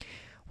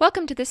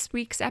Welcome to this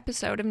week's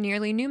episode of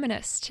Nearly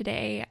Numinous.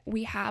 Today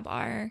we have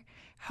our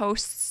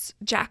hosts,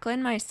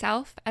 Jacqueline,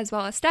 myself, as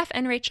well as Steph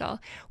and Rachel.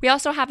 We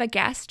also have a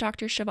guest,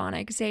 Dr.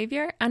 Shavana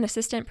Xavier, an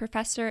assistant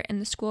professor in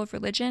the School of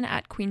Religion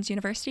at Queen's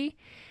University.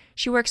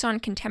 She works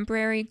on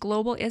contemporary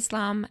global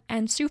Islam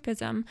and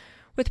Sufism,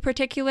 with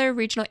particular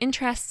regional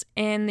interests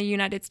in the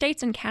United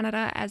States and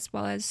Canada, as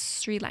well as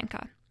Sri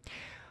Lanka.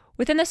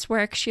 Within this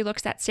work, she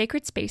looks at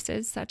sacred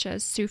spaces such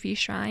as Sufi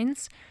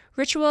shrines,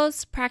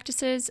 rituals,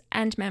 practices,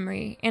 and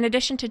memory, in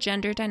addition to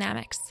gender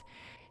dynamics.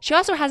 She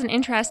also has an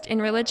interest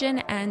in religion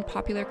and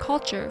popular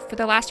culture. For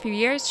the last few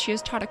years, she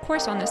has taught a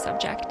course on this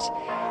subject,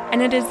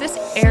 and it is this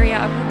area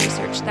of her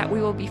research that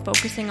we will be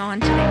focusing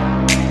on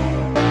today.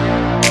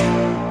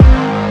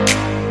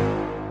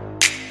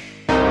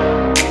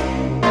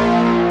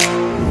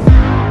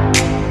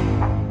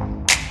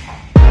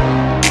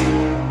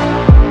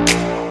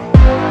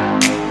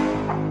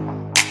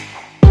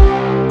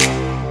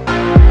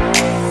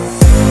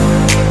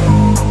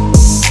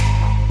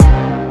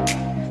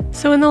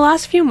 So in the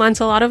last few months,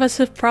 a lot of us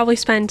have probably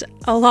spent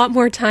a lot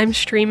more time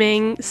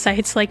streaming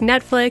sites like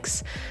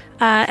Netflix,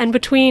 and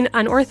between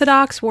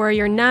Unorthodox,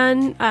 Warrior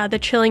Nun, The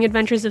Chilling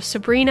Adventures of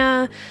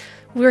Sabrina,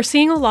 we're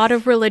seeing a lot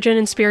of religion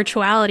and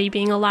spirituality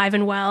being alive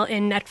and well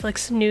in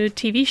Netflix new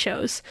TV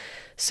shows.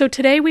 So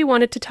today we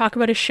wanted to talk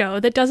about a show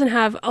that doesn't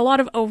have a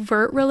lot of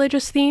overt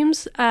religious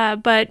themes,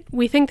 but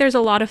we think there's a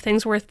lot of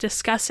things worth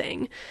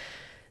discussing.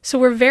 So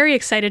we're very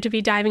excited to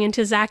be diving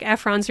into Zac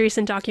Efron's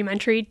recent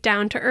documentary,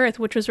 Down to Earth,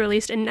 which was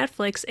released in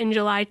Netflix in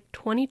July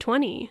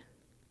 2020.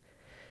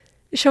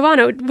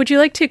 Shavana, would you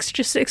like to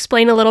just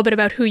explain a little bit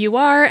about who you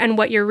are and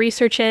what your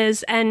research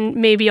is, and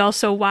maybe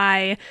also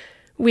why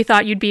we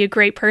thought you'd be a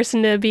great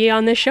person to be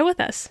on this show with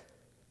us?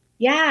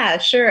 Yeah,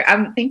 sure.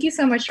 Thank you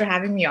so much for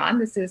having me on.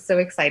 This is so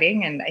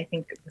exciting, and I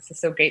think this is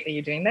so great that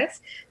you're doing this.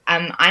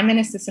 I'm an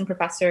assistant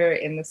professor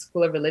in the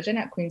School of Religion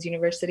at Queen's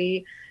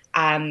University.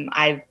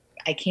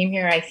 I came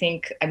here, I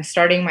think I'm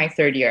starting my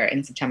third year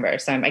in September.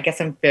 So I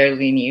guess I'm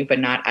fairly new, but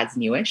not as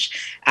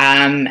newish.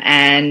 I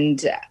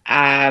did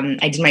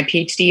my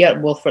PhD at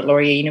Wilfrid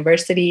Laurier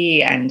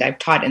University, and I've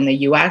taught in the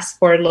US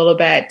for a little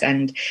bit.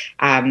 And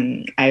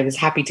I was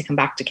happy to come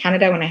back to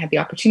Canada when I had the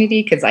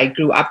opportunity, because I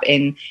grew up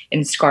in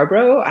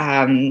Scarborough.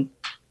 I'm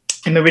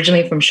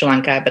originally from Sri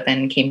Lanka, but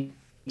then came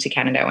to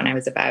Canada when I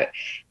was about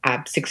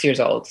 6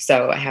 years old.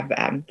 So I have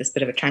this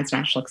bit of a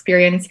transnational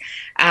experience.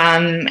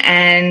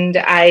 And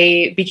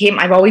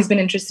I've always been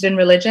interested in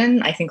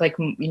religion. I think, like,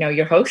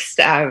 your host,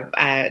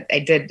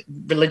 I did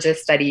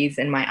religious studies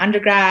in my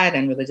undergrad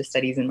and religious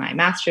studies in my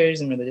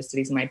master's and religious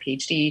studies in my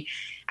PhD.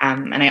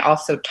 And I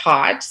also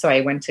taught. So I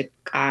went to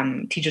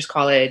Teachers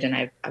College, and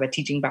I have a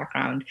teaching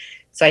background.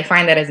 So I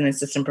find that as an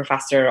assistant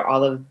professor,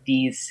 all of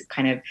these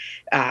kind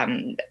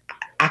of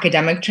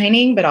academic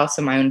training, but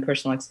also my own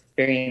personal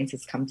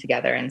experiences come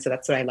together. And so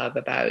that's what I love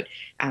about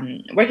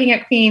working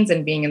at Queen's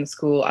and being in the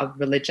School of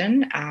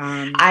Religion.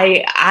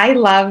 I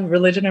love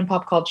religion and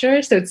pop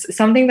culture. So it's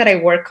something that I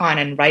work on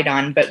and write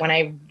on. But when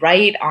I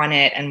write on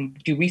it and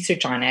do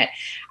research on it,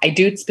 I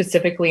do it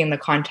specifically in the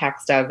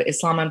context of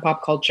Islam and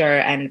pop culture,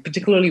 and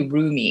particularly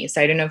Rumi.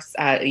 So I don't know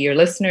if your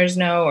listeners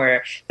know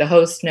or the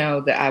hosts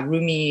know that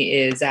Rumi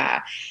is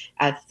a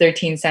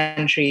 13th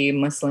century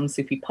Muslim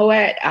Sufi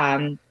poet.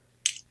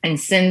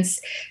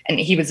 And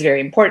he was very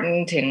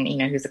important, and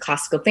he was a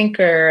classical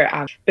thinker.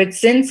 But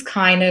since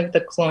kind of the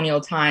colonial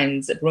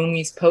times,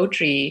 Rumi's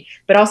poetry,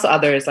 but also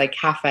others like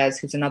Hafez,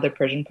 who's another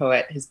Persian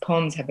poet, his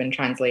poems have been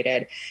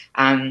translated.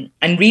 And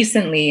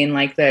recently, in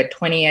like the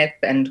 20th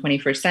and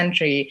 21st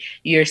century,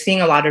 you're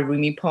seeing a lot of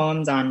Rumi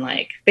poems on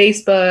like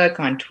Facebook,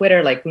 on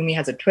Twitter. Like Rumi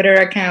has a Twitter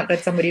account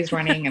that somebody's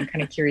running. I'm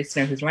kind of curious to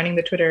know who's running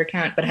the Twitter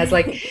account, but has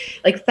like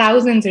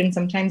thousands and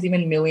sometimes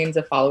even millions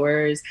of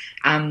followers.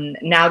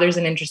 Now there's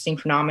an interesting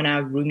phenomenon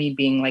of Rumi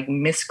being like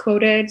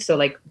misquoted. So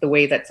like the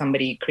way that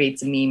somebody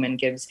creates a meme and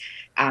gives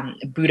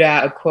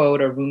Buddha a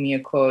quote or Rumi a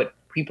quote,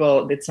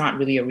 it's not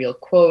really a real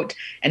quote.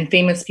 And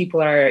famous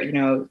people are,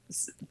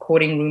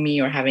 quoting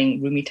Rumi or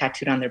having Rumi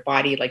tattooed on their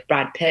body. Like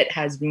Brad Pitt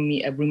has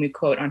a Rumi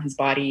quote on his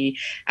body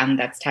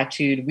that's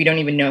tattooed. We don't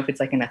even know if it's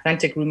like an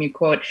authentic Rumi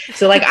quote.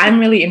 So like I'm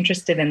really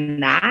interested in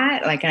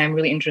that. Like, and I'm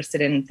really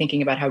interested in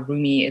thinking about how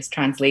Rumi is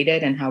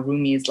translated and how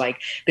Rumi is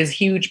like this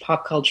huge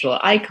pop cultural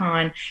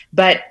icon,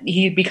 but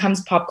he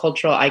becomes pop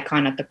cultural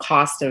icon at the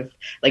cost of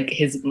like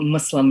his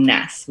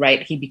Muslimness,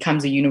 right? He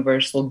becomes a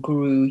universal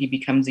guru. He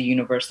becomes a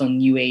universal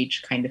new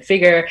age kind of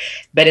figure.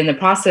 But in the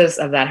process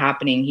of that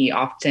happening, he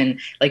often,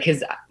 like,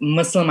 his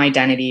Muslim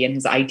identity and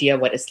his idea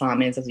of what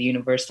Islam is as a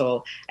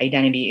universal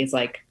identity is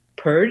like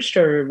purged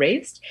or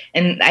erased.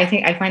 And I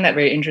find that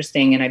very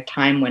interesting in a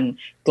time when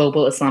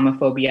global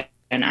Islamophobia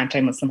and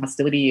anti-Muslim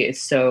hostility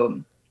is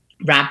so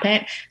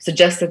rampant. So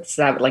just as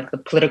like the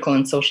political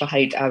and social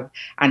height of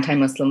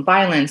anti-Muslim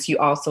violence, you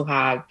also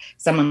have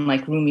someone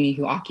like Rumi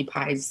who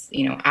occupies,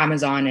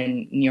 Amazon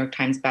and New York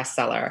Times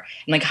bestseller.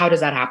 And like, how does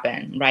that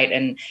happen, right?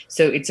 And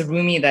so it's a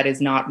Rumi that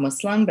is not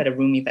Muslim, but a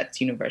Rumi that's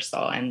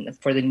universal and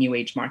for the New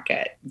Age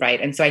market,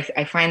 right? And so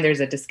I find there's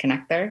a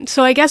disconnect there.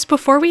 So I guess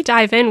before we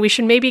dive in, we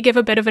should maybe give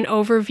a bit of an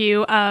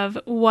overview of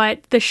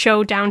what the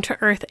show Down to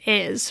Earth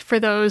is for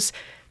those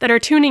that are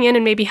tuning in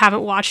and maybe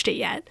haven't watched it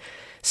yet.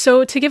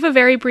 So to give a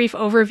very brief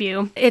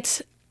overview,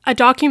 it's a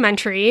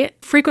documentary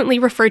frequently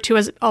referred to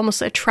as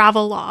almost a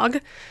travel log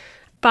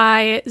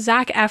by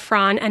Zac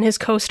Efron and his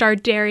co-star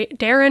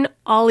Darren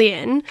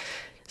Allien.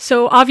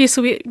 So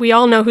obviously we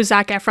all know who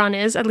Zac Efron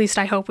is, at least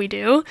I hope we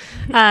do.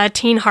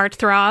 Teen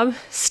heartthrob,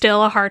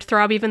 still a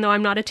heartthrob even though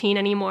I'm not a teen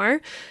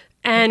anymore.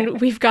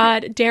 And we've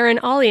got Darren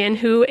Allien,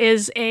 who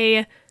is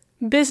a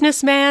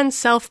businessman,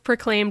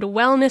 self-proclaimed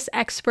wellness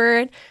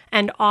expert,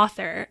 and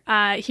author.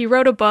 He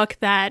wrote a book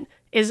that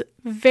is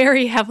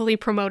very heavily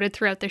promoted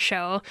throughout the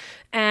show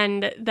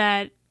and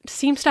that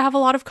seems to have a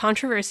lot of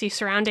controversy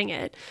surrounding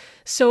it.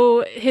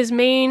 So his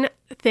main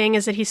thing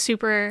is that he's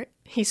super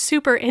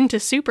into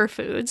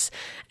superfoods,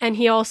 and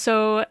he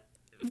also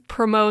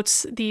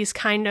promotes these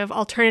kind of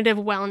alternative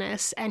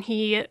wellness, and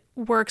he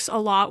works a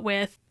lot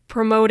with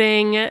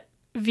promoting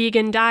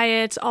vegan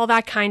diets, all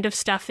that kind of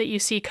stuff that you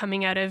see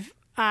coming out of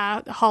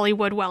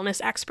Hollywood wellness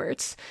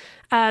experts.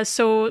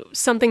 So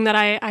something that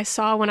I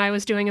saw when I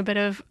was doing a bit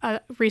of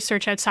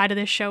research outside of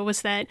this show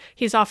was that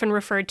he's often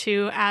referred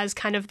to as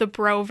kind of the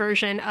bro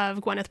version of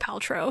Gwyneth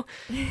Paltrow,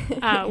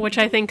 which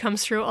I think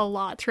comes through a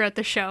lot throughout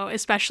the show,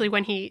 especially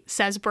when he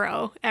says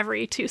bro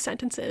every 2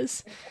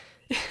 sentences.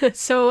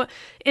 So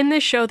in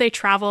this show, they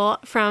travel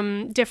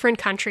from different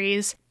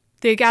countries.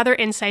 They gather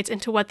insights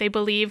into what they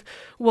believe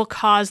will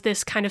cause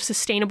this kind of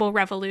sustainable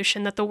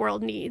revolution that the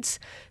world needs.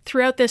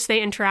 Throughout this,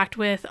 they interact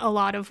with a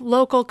lot of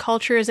local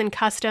cultures and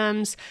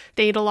customs.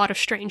 They eat a lot of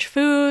strange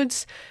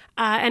foods.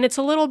 And it's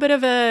a little bit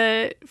of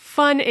a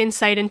fun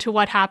insight into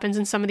what happens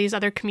in some of these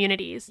other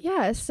communities.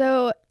 Yeah,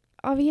 so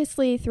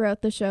obviously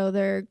throughout the show,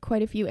 there are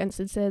quite a few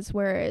instances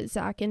where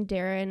Zac and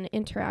Darren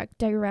interact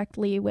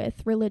directly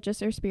with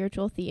religious or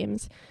spiritual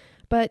themes.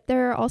 But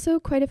there are also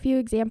quite a few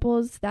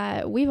examples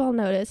that we've all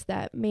noticed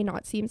that may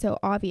not seem so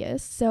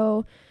obvious.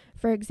 So,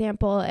 for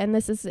example, and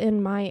this is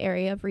in my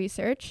area of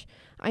research,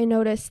 I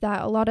noticed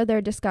that a lot of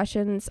their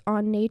discussions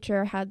on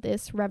nature had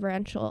this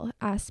reverential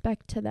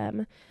aspect to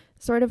them,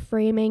 sort of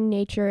framing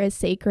nature as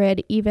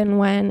sacred even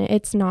when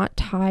it's not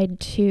tied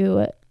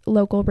to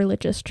local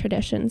religious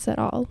traditions at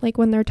all. Like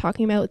when they're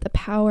talking about the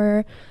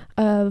power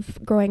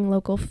of growing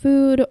local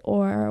food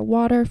or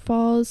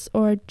waterfalls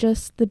or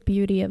just the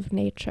beauty of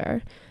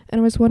nature. And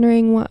I was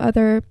wondering what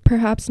other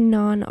perhaps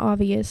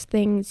non-obvious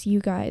things you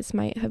guys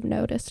might have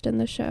noticed in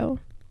the show.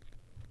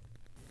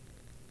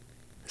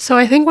 So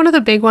I think one of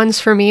the big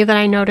ones for me that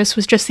I noticed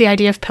was just the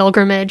idea of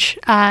pilgrimage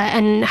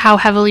and how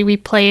heavily we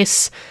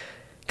place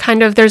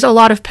there's a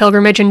lot of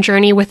pilgrimage and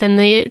journey within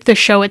the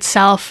show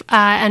itself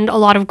and a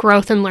lot of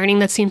growth and learning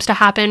that seems to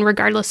happen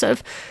regardless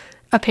of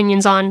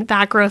opinions on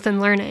that growth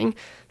and learning.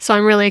 So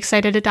I'm really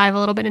excited to dive a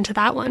little bit into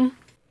that one.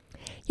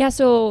 Yeah,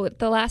 so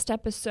the last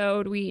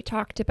episode, we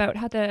talked about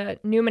how the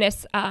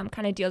Numinous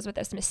kind of deals with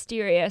this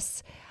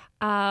mysterious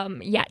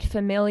yet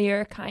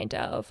familiar kind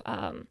of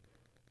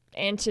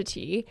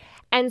entity.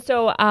 And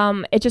so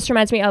it just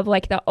reminds me of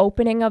like the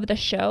opening of the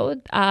show.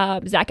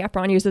 Zac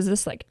Efron uses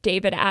this like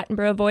David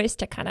Attenborough voice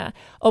to kind of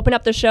open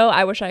up the show.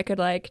 I wish I could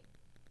like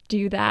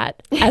do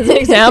that as an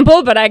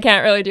example, but I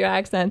can't really do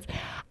accents.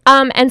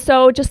 And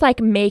so just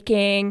like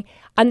making...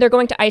 And they're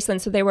going to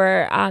Iceland, so they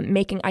were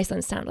making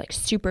Iceland sound like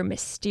super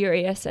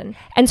mysterious. And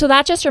so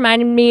that just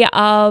reminded me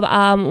of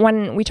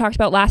when we talked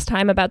about last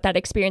time about that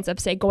experience of,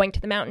 say, going to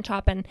the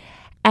mountaintop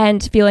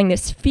and feeling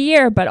this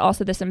fear, but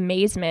also this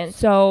amazement.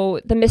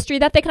 So the mystery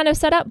that they kind of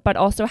set up, but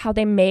also how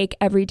they make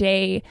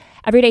everyday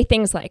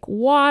things like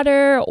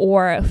water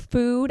or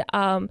food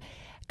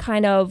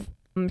kind of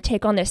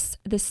take on this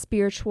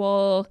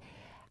spiritual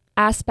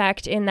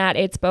aspect in that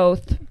it's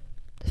both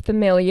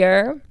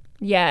familiar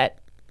yet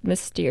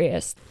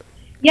mysterious.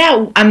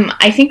 Yeah,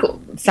 I think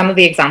some of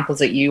the examples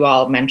that you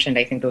all mentioned,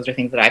 I think those are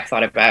things that I've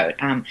thought about.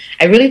 I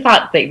really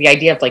thought that the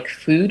idea of like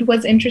food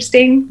was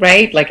interesting,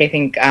 right? Like I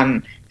think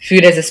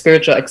food as a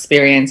spiritual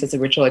experience, as a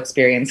ritual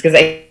experience, because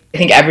I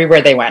think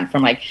everywhere they went,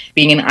 from like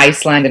being in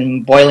Iceland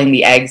and boiling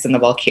the eggs in the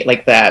volcano,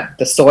 like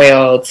the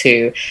soil,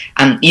 to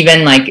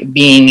even like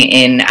being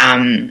in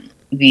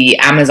the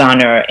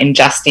Amazon or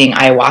ingesting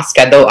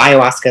ayahuasca, though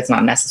ayahuasca is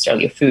not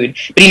necessarily a food.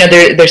 But,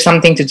 there's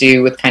something to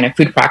do with kind of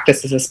food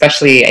practices,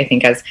 especially, I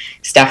think, as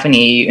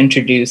Stephanie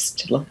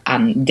introduced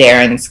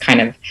Darren's kind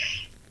of,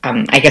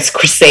 I guess,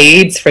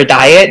 crusades for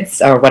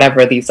diets or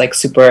whatever, these like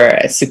super,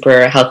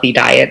 super healthy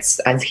diets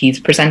as he's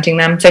presenting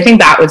them. So I think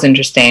that was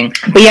interesting.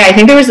 But yeah, I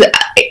think there was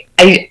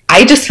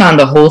I just found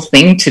the whole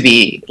thing to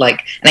be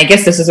like, and I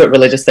guess this is what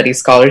religious studies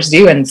scholars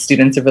do and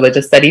students of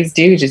religious studies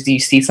do, just you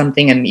see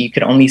something and you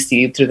can only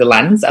see it through the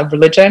lens of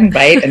religion,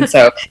 right? And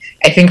so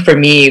I think for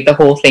me, the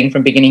whole thing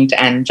from beginning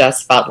to end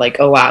just felt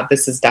like, oh wow,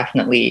 this is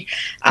definitely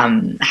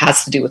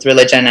has to do with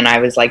religion. And I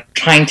was like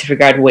trying to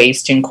figure out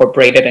ways to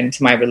incorporate it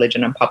into my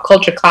religion and pop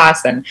culture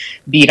class, and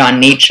be it on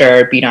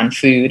nature, be it on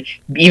food,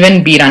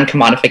 even be it on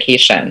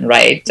commodification,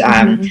 right?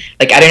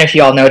 Like, I don't know if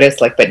you all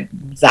noticed, like, but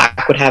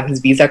Zach would have his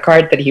Visa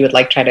card that he would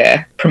like try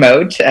to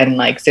promote and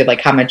like say like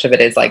how much of it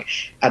is like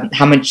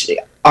how much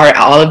are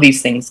all of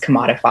these things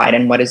commodified,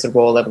 and what is the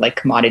role of like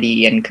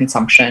commodity and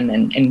consumption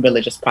and in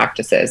religious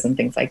practices and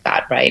things like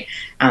that, right?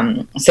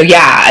 So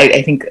yeah,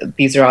 I think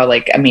these are all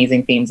like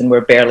amazing themes, and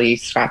we're barely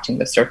scratching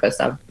the surface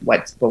of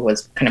what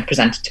was kind of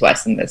presented to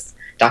us in this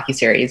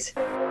docuseries.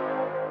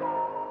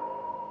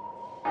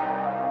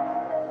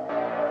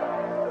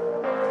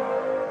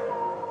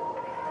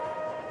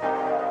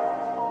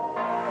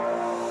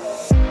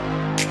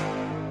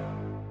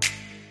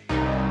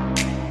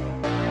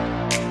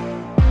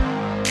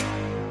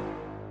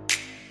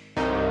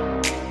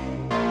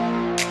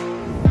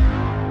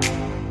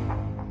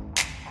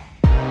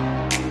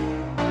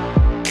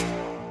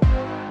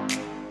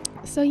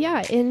 So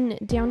yeah, in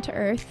Down to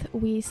Earth,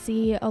 we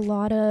see a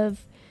lot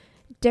of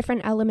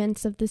different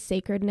elements of the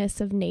sacredness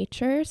of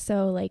nature.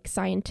 So like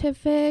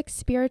scientific,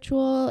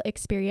 spiritual,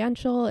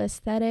 experiential,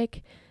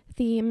 aesthetic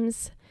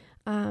themes.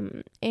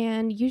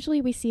 And usually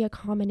we see a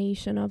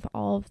combination of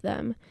all of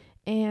them.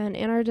 And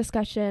in our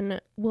discussion,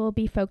 we'll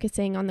be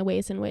focusing on the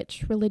ways in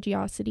which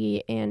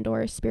religiosity and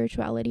or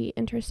spirituality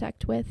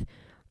intersect with,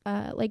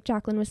 like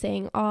Jacqueline was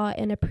saying, awe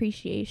and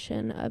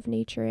appreciation of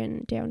nature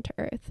and Down to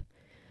Earth.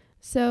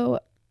 So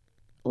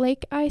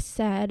like I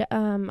said,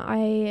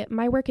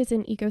 my work is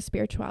in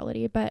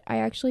eco-spirituality, but I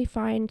actually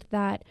find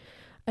that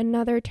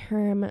another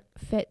term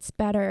fits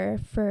better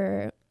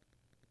for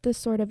the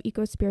sort of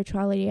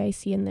eco-spirituality I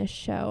see in this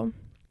show,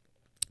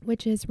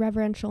 which is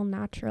reverential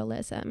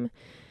naturalism,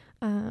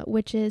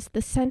 which is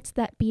the sense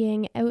that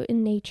being out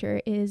in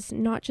nature is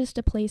not just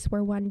a place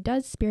where one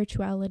does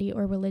spirituality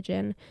or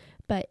religion,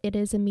 but it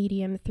is a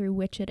medium through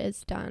which it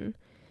is done.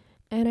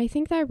 And I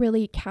think that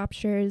really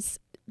captures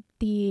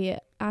the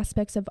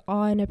aspects of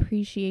awe and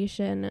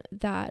appreciation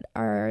that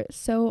are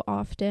so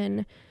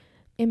often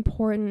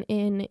important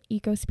in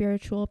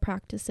eco-spiritual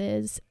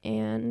practices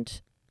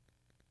and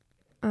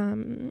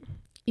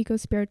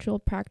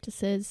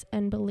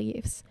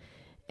beliefs,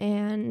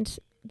 and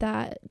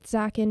that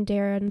Zach and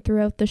Darren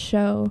throughout the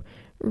show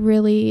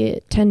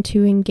really tend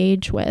to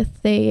engage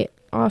with. They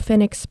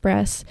often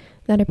express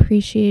that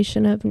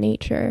appreciation of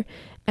nature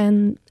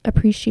and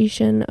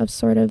appreciation of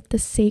sort of the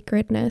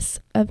sacredness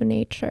of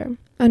nature.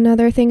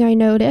 Another thing I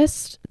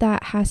noticed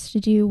that has to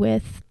do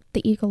with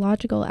the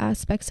ecological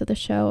aspects of the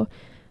show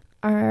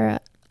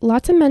are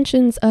lots of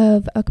mentions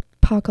of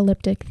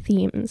apocalyptic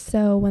themes.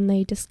 So when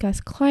they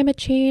discuss climate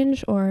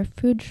change or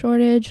food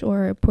shortage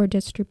or poor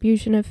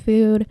distribution of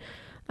food,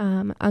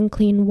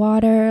 unclean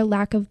water,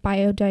 lack of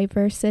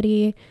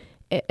biodiversity,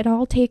 it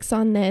all takes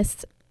on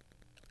this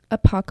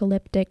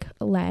apocalyptic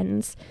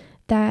lens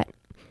that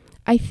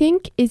I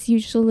think is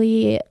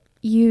usually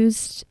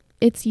used.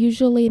 It's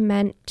usually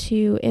meant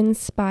to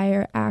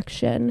inspire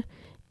action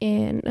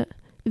in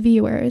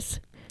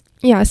viewers.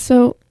 Yeah,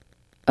 so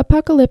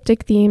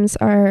apocalyptic themes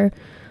are,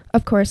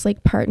 of course,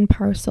 like part and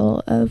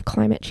parcel of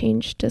climate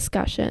change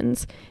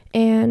discussions.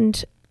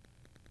 And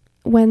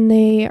when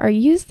they are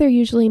used, they're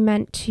usually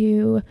meant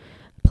to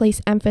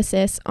place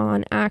emphasis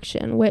on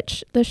action,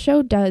 which the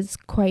show does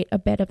quite a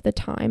bit of the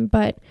time.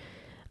 But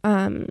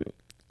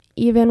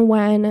even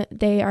when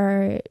they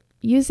are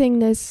using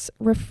this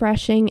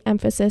refreshing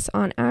emphasis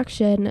on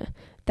action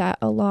that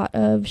a lot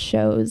of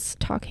shows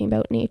talking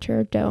about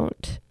nature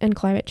don't and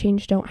climate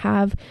change don't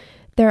have,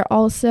 they're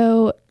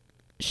also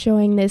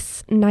showing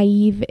this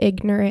naive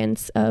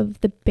ignorance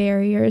of the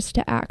barriers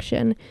to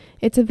action.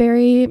 It's a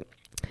very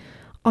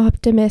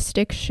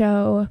optimistic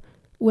show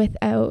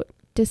without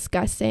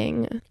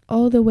discussing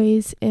all the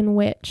ways in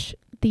which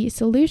the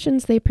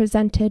solutions they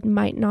presented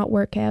might not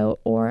work out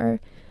or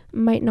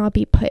might not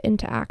be put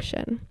into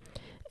action.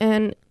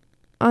 And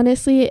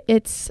honestly,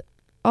 it's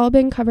all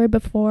been covered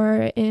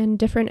before in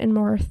different and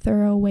more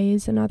thorough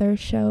ways in other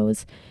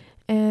shows.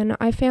 And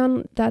I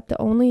found that the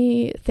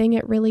only thing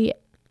it really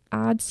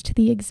adds to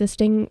the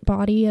existing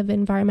body of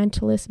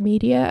environmentalist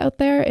media out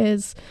there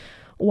is,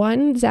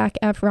 one, Zac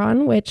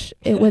Efron, which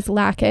it was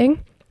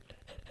lacking.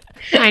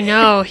 I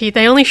know.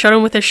 They only showed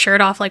him with his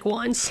shirt off like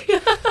once.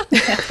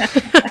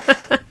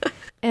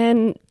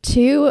 And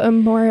two, a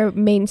more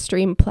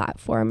mainstream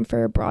platform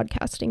for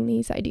broadcasting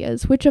these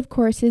ideas, which of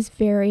course is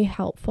very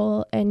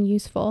helpful and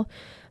useful.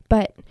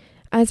 But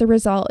as a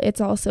result, it's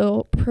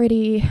also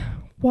pretty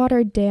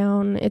watered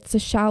down. It's a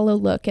shallow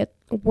look at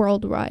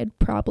worldwide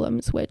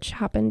problems, which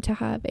happen to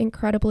have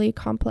incredibly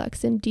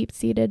complex and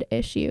deep-seated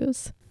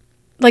issues.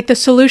 like the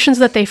solutions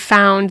that they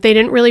found, they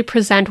didn't really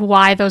present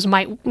why those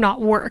might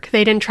not work.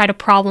 They didn't try to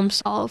problem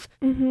solve.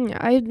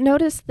 I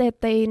noticed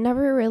that they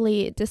never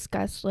really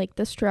discussed like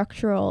the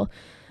structural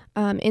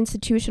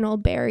institutional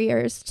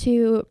barriers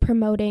to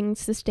promoting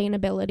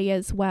sustainability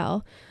as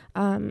well.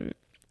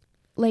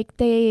 Like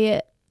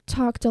they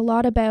talked a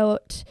lot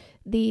about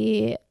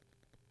they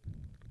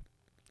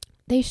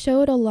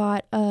showed a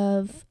lot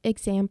of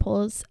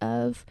examples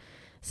of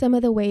some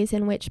of the ways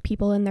in which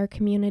people in their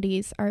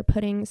communities are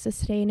putting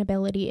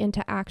sustainability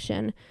into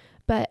action,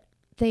 but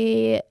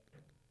they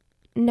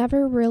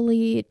never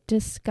really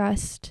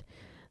discussed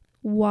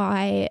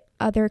why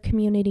other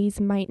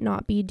communities might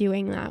not be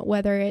doing that,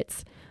 whether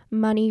it's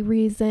money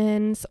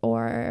reasons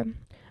or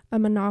a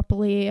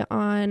monopoly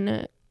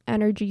on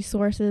energy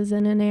sources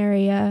in an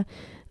area.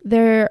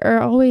 There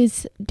are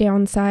always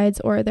downsides,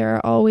 or there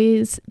are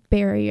always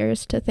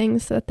barriers to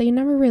things that they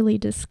never really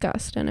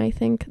discussed, and I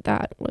think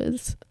that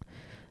was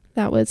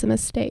a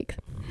mistake.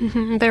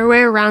 Their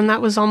way around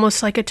that was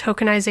almost like a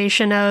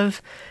tokenization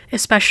of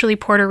especially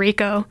Puerto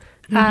Rico.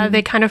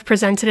 They kind of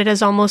presented it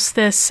as almost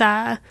this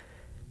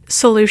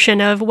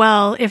solution of,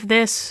 well, if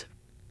this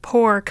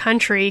poor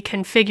country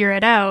can figure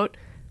it out,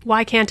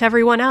 why can't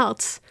everyone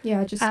else?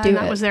 Yeah, just do and it.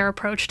 that was their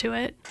approach to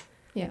it.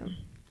 Yeah.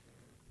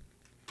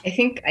 I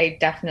think I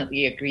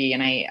definitely agree.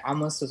 And I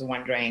almost was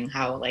wondering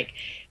how, like,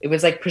 it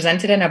was like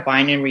presented in a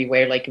binary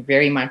way, like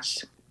very much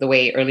the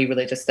way early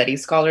religious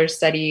studies scholars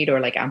studied, or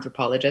like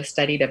anthropologists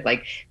studied, of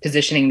like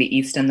positioning the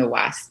East and the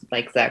West,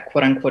 like the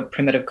quote unquote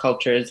primitive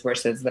cultures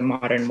versus the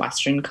modern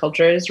Western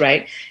cultures,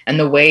 right? And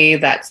the way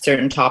that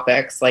certain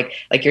topics, like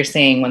you're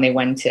saying, when they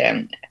went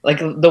to, like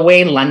the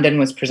way London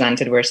was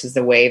presented versus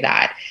the way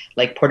that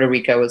like Puerto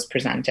Rico was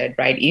presented,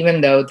 right?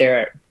 Even though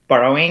they're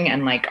borrowing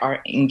and like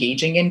are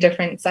engaging in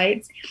different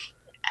sites,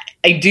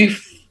 I do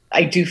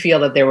feel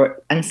that there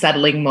were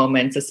unsettling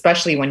moments,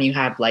 especially when you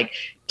have like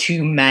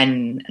two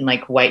men, and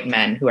like white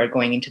men, who are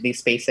going into these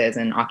spaces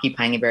and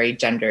occupying a very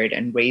gendered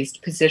and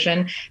raised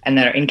position, and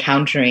that are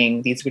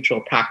encountering these ritual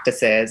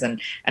practices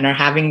and are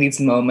having these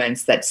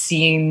moments that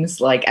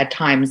seems like at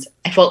times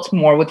I felt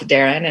more with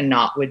Darren and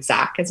not with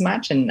Zach as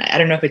much. And I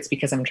don't know if it's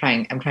because I'm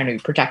trying to be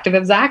protective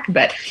of Zach,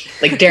 but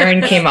like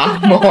Darren came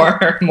off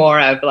more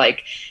of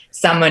like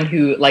someone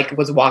who like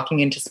was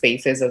walking into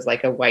spaces as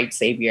like a white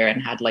savior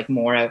and had like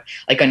more of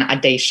like an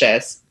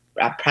audacious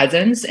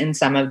presence in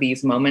some of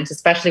these moments,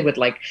 especially with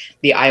like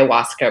the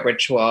ayahuasca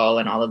ritual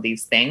and all of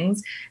these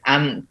things.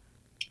 And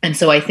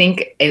so I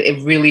think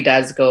it really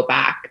does go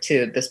back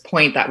to this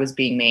point that was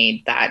being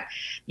made that,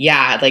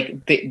 yeah,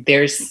 like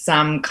there's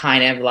some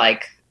kind of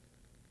like,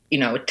 you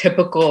know,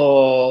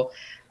 typical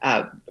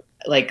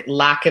like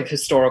lack of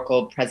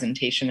historical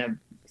presentation of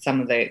some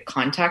of the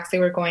context they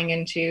were going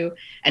into,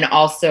 and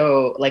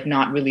also like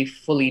not really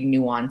fully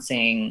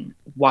nuancing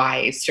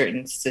why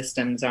certain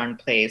systems are in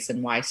place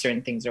and why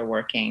certain things are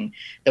working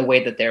the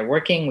way that they're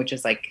working, which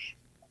is like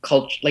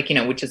culture, like, you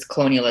know, which is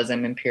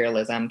colonialism,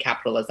 imperialism,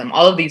 capitalism,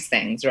 all of these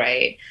things,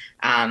 right?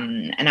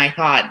 And I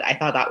thought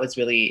that was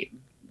really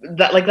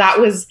that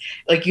was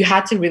like, you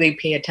had to really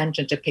pay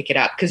attention to pick it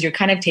up, because you're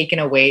kind of taken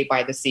away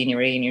by the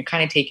scenery, and you're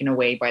kind of taken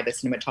away by the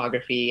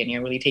cinematography, and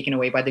you're really taken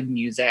away by the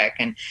music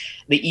and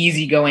the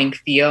easygoing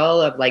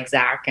feel of like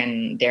Zach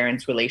and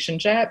Darren's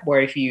relationship, where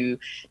if you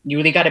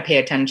really got to pay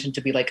attention to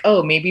be like,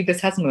 oh, maybe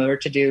this has more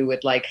to do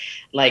with like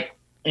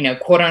you know,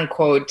 quote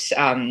unquote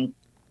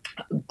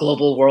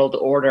global world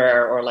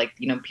order, or like,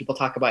 you know, people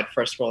talk about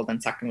first world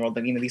and second world,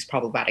 and, you know, these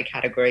problematic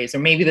categories, or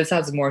maybe this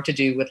has more to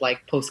do with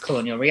like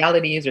post-colonial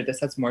realities, or this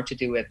has more to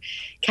do with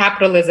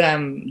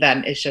capitalism.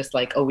 Then it's just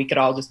like, oh, we could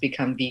all just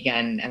become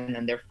vegan and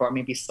then therefore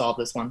maybe solve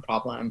this one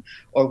problem,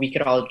 or we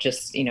could all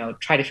just, you know,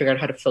 try to figure out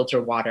how to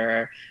filter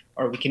water,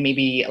 or we can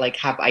maybe like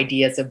have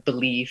ideas of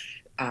belief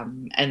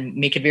and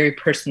make it very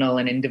personal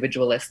and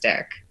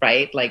individualistic,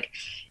 right? Like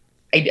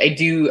I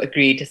do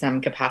agree to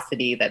some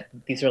capacity that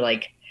these are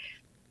like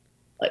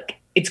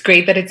it's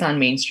great that it's on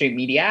mainstream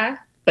media,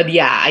 but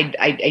yeah,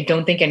 I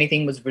don't think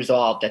anything was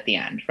resolved at the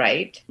end,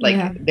 right?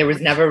 Like there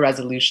was never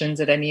resolutions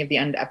at any of the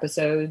end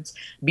episodes,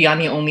 beyond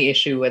the only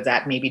issue was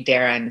that maybe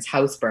Darren's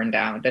house burned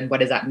down, and what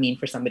does that mean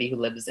for somebody who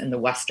lives in the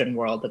Western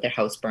world that their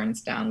house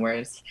burns down,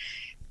 whereas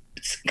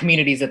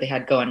communities that they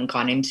had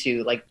gone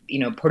into, like, you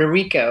know, Puerto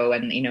Rico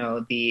and, you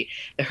know, the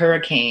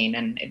hurricane,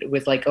 and it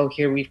was like, oh,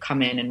 here we've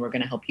come in and we're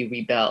going to help you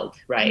rebuild,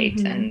 right?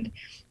 And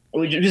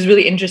which was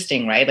really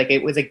interesting, right? Like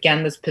it was,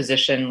 again, this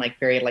position, like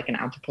very like an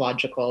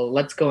anthropological,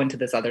 let's go into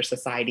this other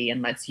society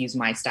and let's use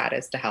my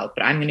status to help,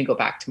 but I'm going to go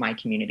back to my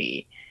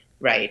community,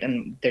 right?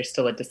 And there's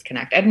still a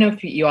disconnect. I don't know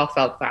if you all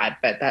felt that,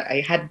 but that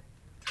I had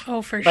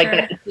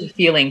that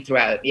feeling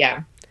throughout.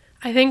 Yeah.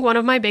 I think one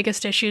of my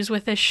biggest issues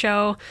with this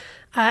show,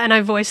 and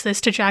I voiced this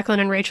to Jacqueline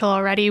and Rachel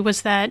already,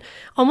 was that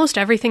almost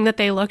everything that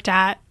they looked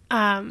at,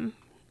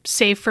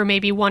 save for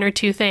maybe one or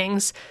two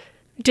things,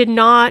 you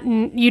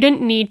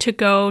didn't need to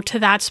go to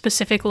that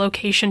specific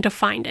location to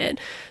find it.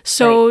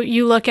 So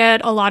you look at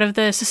a lot of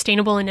the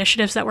sustainable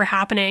initiatives that were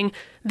happening,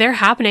 they're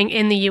happening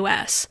in the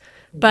US,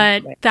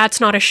 but that's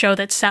not a show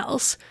that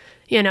sells.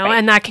 you know, Right.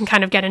 and that can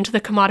kind of get into the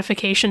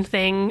commodification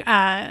thing.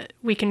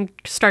 We can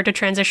start to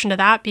transition to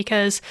that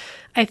because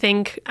I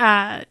think,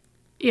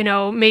 you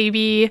know,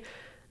 maybe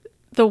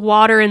the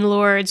water in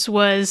Lourdes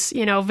was,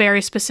 you know,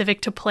 very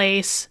specific to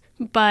place,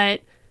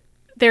 but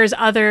there's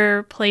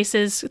other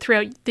places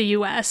throughout the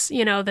US,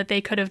 you know, that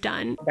they could have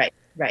done. Right.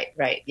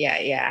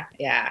 Yeah.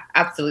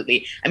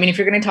 Absolutely. I mean, if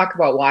you're going to talk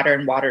about water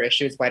and water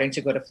issues, why don't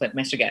you go to Flint,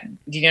 Michigan?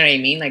 Do you know what I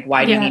mean? Like,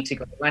 why do you need to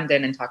go to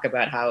London and talk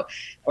about how,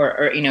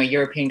 or you know,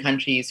 European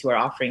countries who are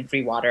offering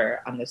free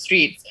water on the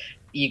streets?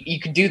 You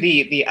could do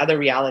the other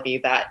reality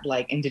that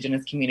like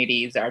Indigenous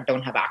communities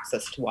don't have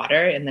access to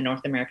water in the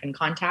North American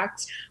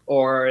context,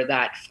 or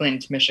that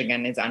Flint,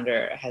 Michigan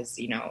has,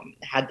 you know,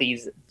 had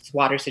these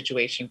water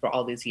situation for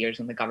all these years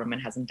and the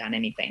government hasn't done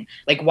anything.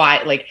 Like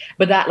why, like,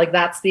 but that, like,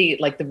 that's the,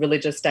 like the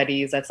religious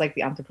studies, that's like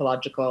the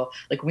anthropological,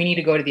 like we need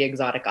to go to the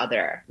exotic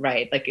other,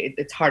 right? Like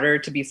it's harder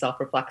to be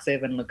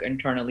self-reflexive and look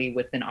internally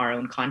within our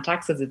own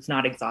context as it's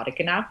not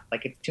exotic enough,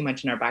 like it's too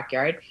much in our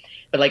backyard.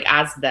 But like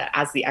as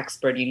the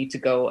expert, you need to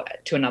go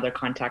to another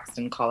context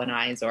and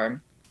colonize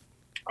or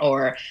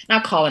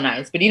not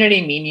colonize, but you know what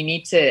I mean? You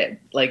need to,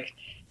 like,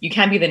 you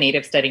can't be the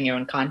native studying your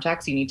own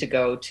context. You need to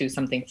go to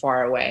something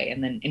far away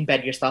and then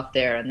embed yourself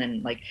there and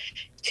then like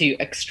to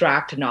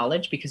extract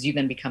knowledge, because you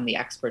then become the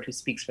expert who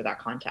speaks for that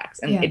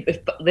context. And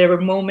there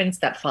were moments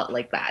that felt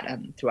like that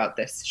throughout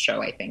this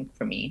show, I think,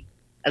 for me,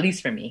 at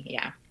least for me.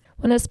 Yeah.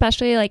 And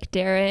especially like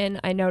Darren,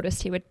 I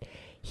noticed he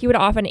would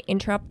often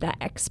interrupt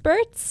the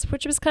experts,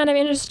 which was kind of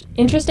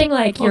interesting.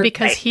 Like, well,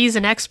 because he's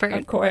an expert,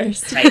 of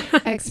course,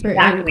 right. Expert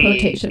in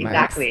quotation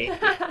marks. Exactly.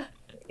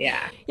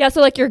 Yeah.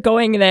 So like you're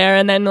going there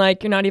and then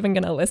like you're not even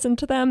going to listen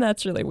to them.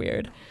 That's really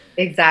weird.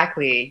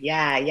 Exactly.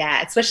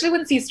 Yeah. Especially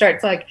once he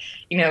starts, like,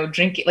 you know,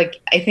 drinking.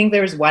 Like, I think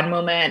there was one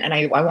moment, and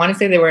I want to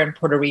say they were in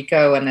Puerto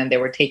Rico, and then they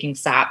were taking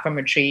sap from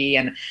a tree,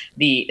 and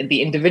the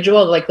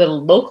individual, like the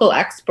local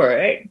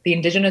expert, the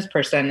Indigenous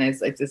person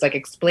is like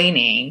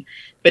explaining,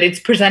 but it's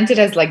presented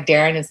as like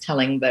Darren is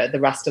telling the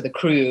rest of the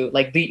crew,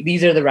 like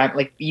these are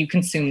like you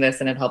consume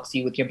this and it helps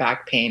you with your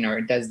back pain, or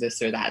it does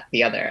this or that,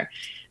 the other.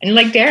 And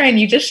like, Darren,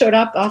 you just showed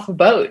up off a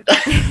boat.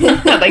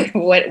 Like,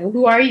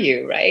 who are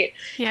you, right?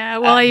 Yeah,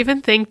 well, I even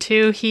think,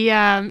 too, he, in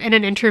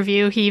an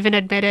interview, he even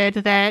admitted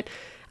that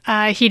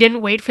he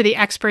didn't wait for the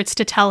experts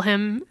to tell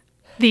him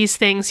these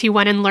things. He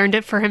went and learned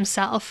it for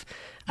himself,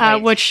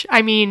 Right. Which,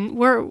 I mean,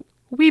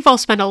 we've all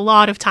spent a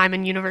lot of time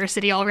in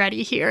university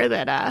already here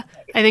that I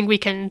think we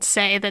can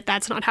say that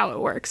that's not how it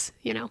works,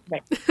 you know?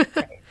 Right.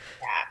 Yeah.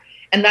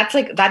 And that's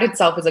like, that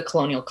itself is a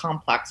colonial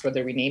complex,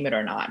 whether we name it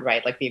or not,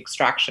 right? Like the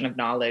extraction of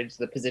knowledge,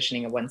 the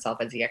positioning of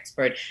oneself as the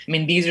expert. I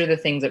mean, these are the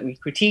things that we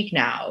critique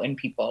now in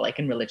people, like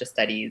in religious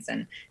studies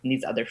and in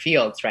these other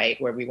fields, right?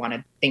 Where we want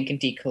to think in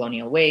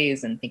decolonial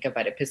ways and think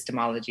about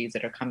epistemologies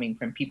that are coming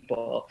from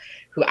people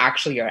who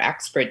actually are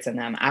experts in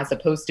them, as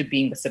opposed to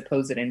being the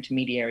supposed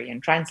intermediary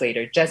and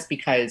translator just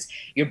because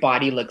your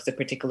body looks a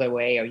particular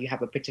way or you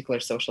have a particular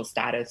social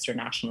status or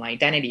national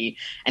identity.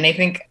 And I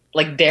think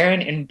like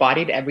Darren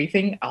embodied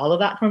everything, all of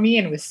that for me,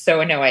 and it was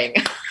so annoying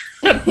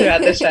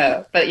throughout the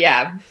show. But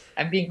yeah,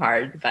 I'm being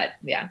hard, but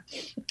yeah.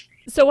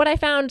 So what I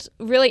found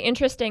really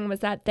interesting was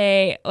that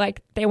they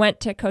went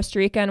to Costa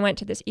Rica and went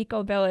to this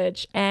eco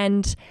village,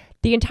 and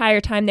the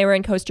entire time they were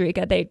in Costa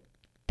Rica,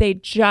 they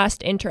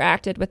just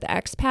interacted with the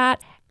expat.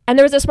 And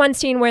there was this one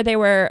scene where they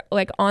were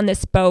like on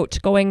this boat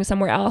going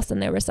somewhere else,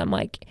 and there was some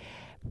like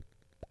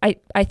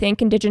I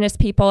think Indigenous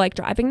people like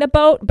driving the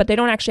boat, but they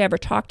don't actually ever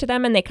talk to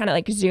them, and they kind of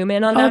like zoom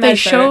in on them. They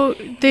show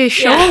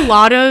a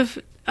lot of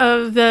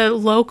the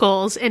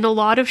locals in a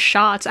lot of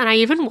shots, and I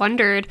even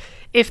wondered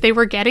if they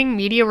were getting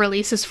media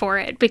releases for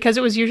it, because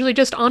it was usually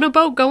just on a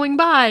boat going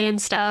by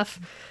and stuff.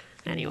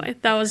 Anyway,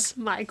 that was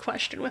my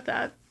question with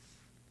that.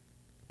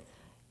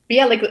 But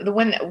yeah, like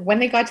when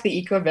they got to the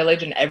eco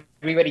village and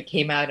everybody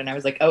came out, and I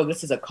was like, oh,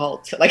 this is a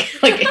cult. Like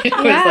it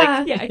was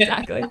like, yeah,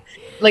 exactly.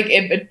 Like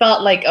it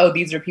felt like, oh,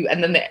 these are people,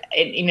 and then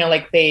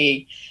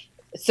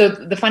so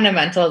the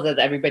fundamentals that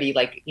everybody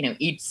like, you know,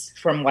 eats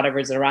from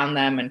whatever's around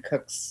them and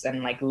cooks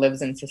and like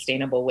lives in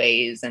sustainable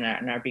ways and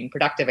are being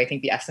productive. I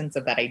think the essence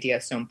of that idea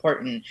is so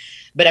important.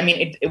 But I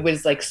mean, it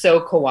was like so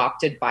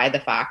co-opted by the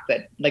fact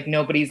that like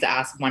nobody's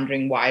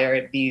wondering why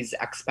are these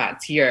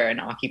expats here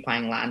and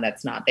occupying land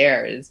that's not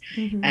theirs.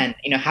 Mm-hmm. And,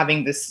 you know,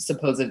 having this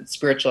supposed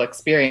spiritual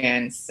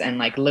experience and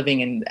like living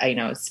in, you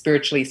know,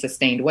 spiritually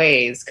sustained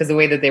ways, because the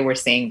way that they were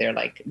saying their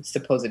like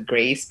supposed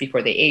grace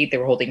before they ate, they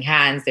were holding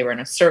hands, they were in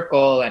a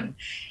circle, and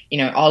you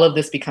know, all of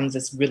this becomes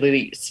this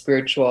really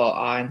spiritual,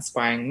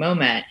 awe-inspiring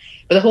moment.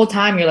 But the whole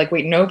time you're like,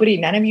 wait,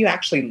 none of you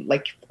actually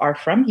like are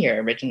from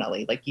here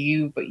originally. Like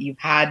you've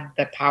had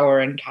the power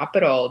and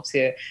capital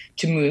to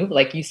move,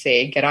 like you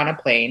say, get on a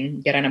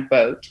plane, get on a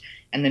boat,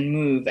 and then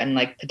move and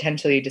like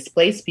potentially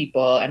displace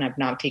people, and have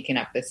now taken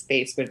up this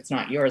space, but it's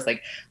not yours.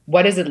 Like,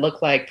 what does it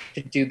look like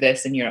to do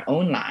this in your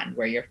own land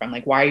where you're from?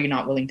 Like, why are you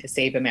not willing to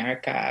save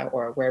America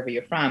or wherever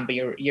you're from, but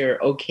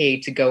you're okay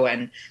to go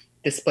and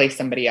displace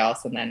somebody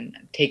else and then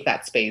take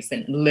that space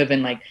and live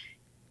in like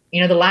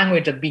the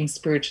language of being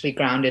spiritually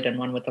grounded and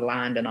one with the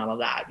land and all of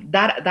that.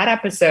 That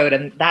episode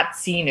and that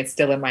scene is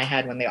still in my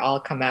head when they all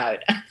come out.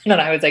 And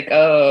I was like,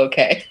 oh,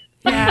 okay.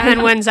 Yeah,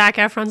 and when Zac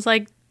Efron's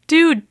like,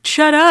 dude,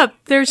 shut up,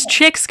 there's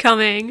chicks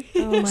coming.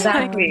 Oh my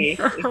Exactly.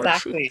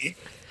 God.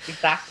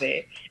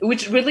 Exactly.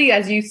 Which really,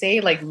 as you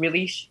say, like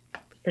really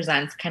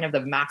presents kind of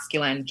the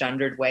masculine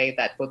gendered way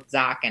that both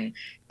Zac and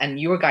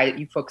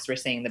you folks were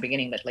saying in the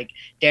beginning that like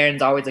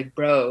Darren's always like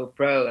bro,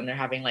 and they're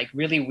having like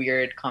really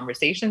weird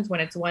conversations when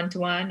it's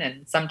one-to-one,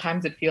 and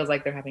sometimes it feels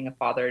like they're having a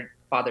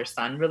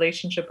father-son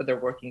relationship, but they're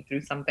working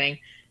through something.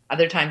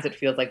 Other times it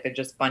feels like they're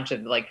just a bunch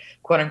of like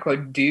quote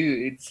unquote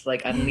dudes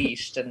like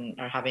unleashed and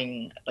are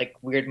having like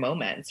weird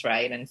moments,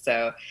 right? And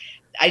so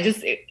I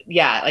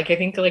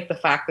think like the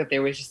fact that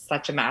there was just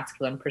such a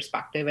masculine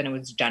perspective and it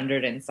was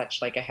gendered in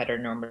such like a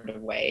heteronormative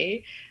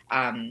way,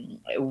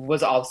 it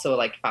was also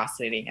like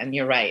fascinating. And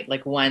you're right,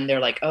 like when they're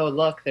like, oh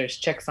look, there's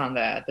chicks on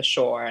the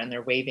shore and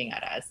they're waving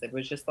at us, it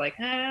was just like,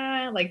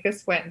 like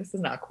this is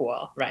not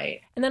cool,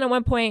 right? And then at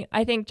one point,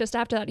 I think just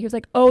after that, he was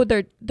like, oh,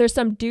 there's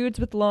some dudes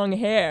with long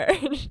hair.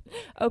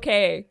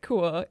 Okay,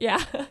 cool.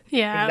 Yeah.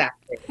 Yeah. Exactly.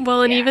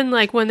 Well, and even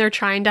like when they're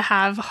trying to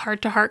have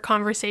heart-to-heart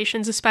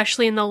conversations,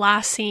 especially in the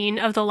last scene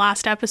of the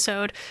last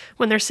episode,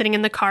 when they're sitting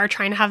in the car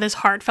trying to have this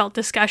heartfelt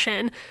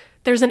discussion,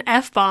 there's an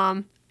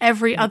F-bomb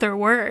every other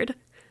word.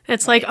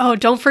 It's like, oh,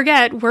 don't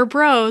forget, we're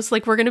bros.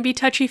 Like, we're going to be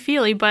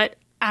touchy-feely, but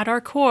at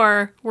our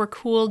core, we're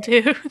cool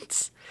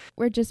dudes.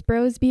 We're just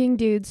bros being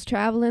dudes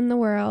traveling the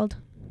world.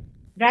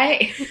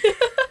 Right.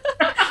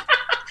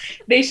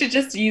 They should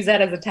just use that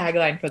as a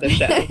tagline for the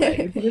show.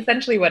 It's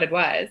essentially what it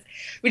was,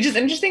 which is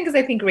interesting because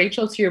I think,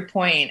 Rachel, to your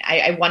point,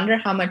 I wonder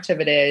how much of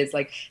it is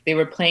like they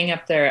were playing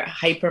up their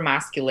hyper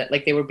masculine,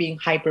 like they were being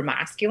hyper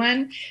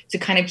masculine to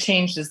kind of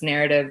change this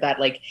narrative that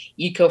like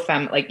like,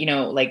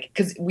 like,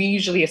 because we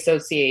usually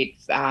associate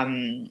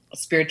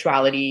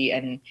spirituality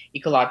and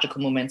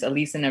ecological movements, at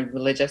least in a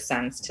religious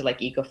sense, to like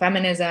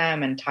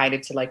ecofeminism and tied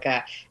it to like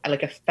a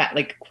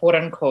quote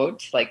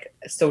unquote like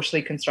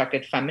socially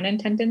constructed feminine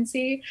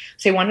tendency.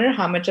 So I wonder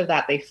how much of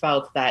that they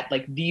felt that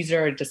like these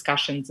are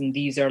discussions and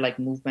these are like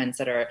movements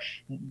that are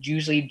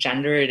usually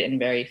gendered in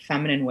very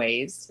feminine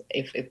ways,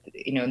 if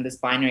in this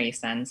binary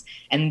sense,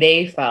 and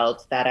they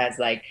felt that as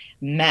like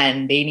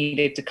men they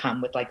needed to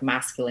come with like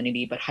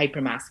masculinity but hyper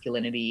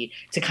masculinity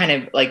to kind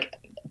of like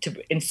to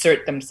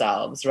insert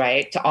themselves,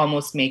 right, to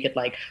almost make it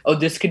like, oh,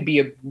 this could be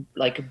a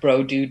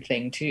bro dude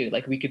thing too,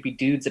 like we could be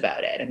dudes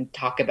about it and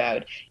talk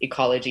about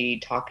ecology,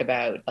 talk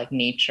about like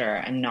nature,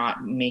 and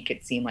not make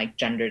it seem like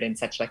gendered in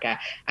such like a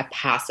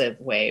passive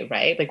way,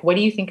 right? Like, what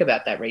do you think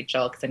about that,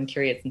 Rachel? Because I'm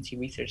curious since you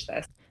researched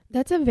this.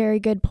 That's a very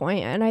good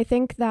point, and I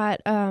think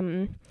that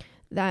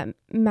that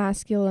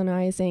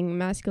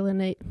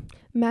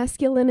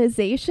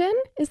masculinization,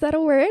 is that a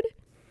word?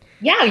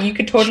 Yeah, you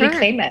could totally Sure.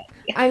 claim it.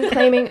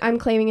 I'm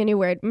claiming a new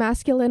word.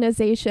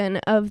 Masculinization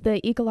of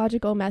the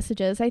ecological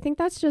messages. I think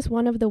that's just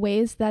one of the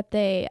ways that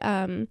they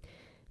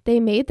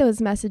made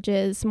those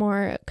messages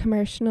more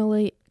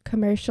commercially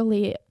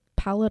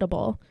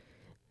palatable.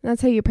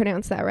 That's how you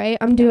pronounce that, right?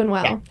 I'm doing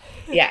well.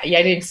 Yeah,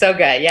 doing so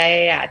good.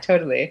 Yeah,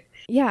 totally.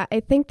 Yeah, I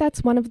think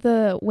that's one of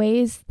the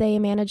ways they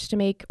managed to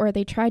make, or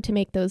they tried to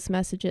make those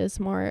messages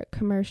more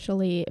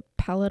commercially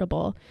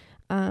palatable.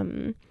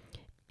 And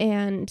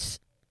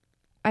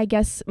I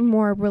guess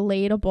more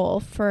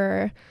relatable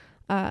for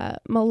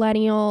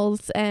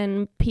millennials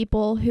and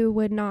people who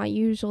would not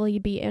usually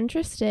be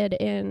interested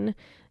in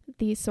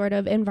these sort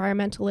of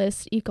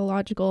environmentalist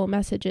ecological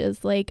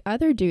messages, like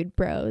other dude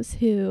bros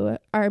who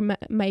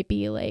might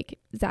be like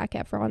Zac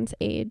Efron's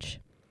age.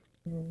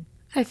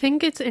 I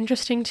think it's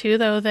interesting too,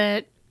 though,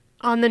 that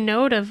on the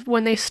note of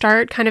when they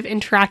start kind of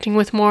interacting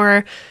with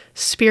more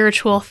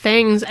spiritual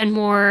things and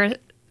more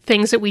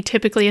things that we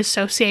typically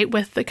associate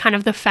with the kind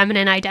of the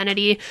feminine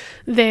identity,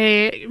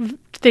 they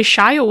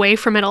shy away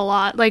from it a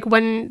lot. Like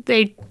when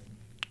they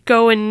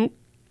go and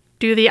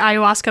do the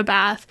ayahuasca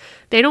bath,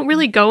 they don't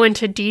really go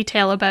into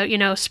detail about,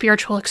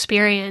 spiritual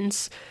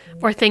experience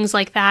or things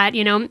like that.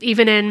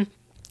 Even in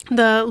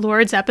the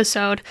Lourdes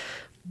episode,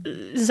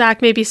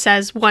 Zac maybe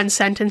says one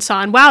sentence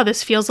on, wow,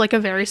 this feels like a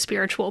very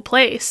spiritual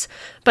place.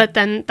 But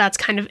then that's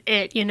kind of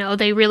it.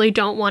 They really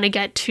don't want to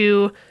get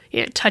too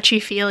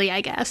touchy-feely,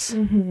 I guess.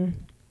 Mm-hmm.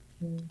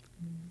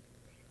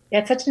 Yeah,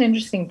 it's such an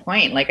interesting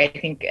point. Like, I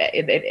think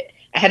I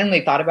hadn't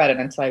really thought about it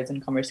until I was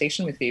in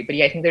conversation with you. But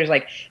yeah, I think there's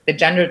like the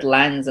gendered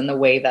lens and the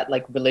way that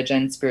like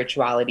religion,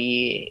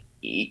 spirituality,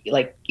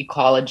 like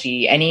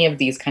ecology, any of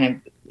these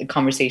kind of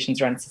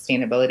conversations around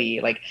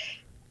sustainability, like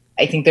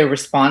I think their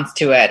response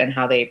to it and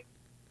how they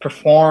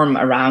perform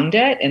around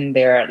it and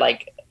their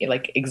like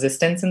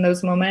existence in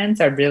those moments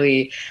are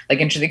really like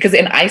interesting, because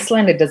in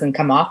Iceland it doesn't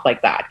come off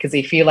like that, because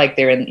they feel like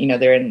they're in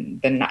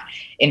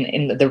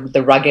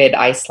the rugged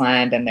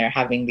Iceland, and they're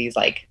having these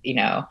like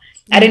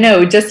I don't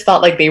know, it just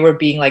felt like they were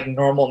being like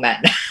normal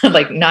men,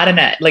 like not in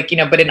a like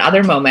but in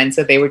other moments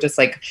that they were just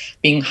like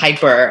being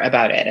hyper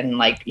about it and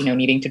like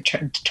needing to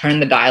turn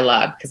the dial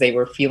up because they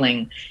were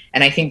feeling.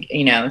 And I think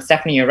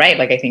Stephanie, you're right.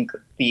 Like I think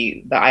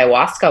the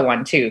ayahuasca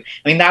one too.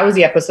 I mean, that was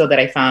the episode that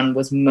I found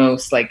was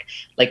most like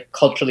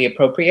culturally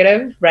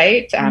appropriative,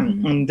 right?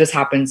 And this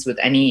happens with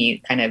any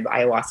kind of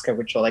ayahuasca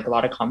ritual, like a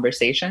lot of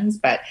conversations.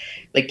 But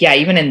like, yeah,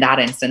 even in that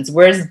instance,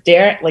 whereas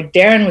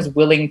Darren was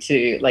willing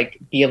to like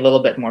be a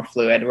little bit more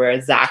fluid,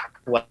 whereas Zach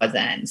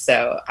wasn't.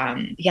 So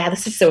yeah,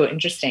 this is so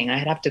interesting.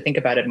 I'd have to think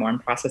about it more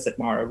and process it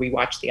more, or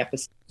rewatch the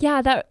episode.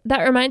 Yeah,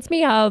 that reminds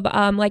me of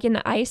like in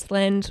the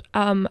Iceland,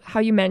 how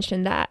you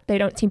mentioned that they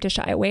don't seem to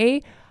shy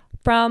away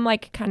from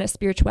like kind of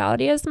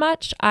spirituality as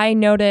much. I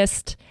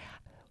noticed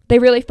they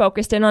really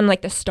focused in on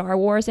like the Star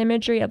Wars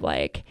imagery of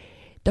like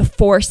the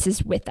Force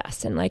is with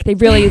us, and like they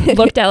really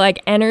looked at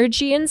like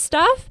energy and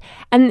stuff.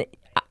 And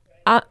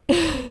I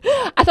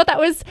thought that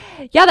was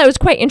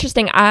quite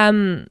interesting.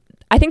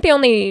 I think they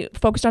only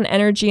focused on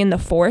energy and the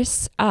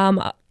Force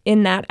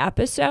in that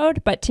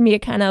episode, but to me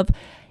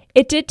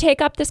it did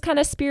take up this kind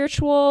of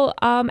spiritual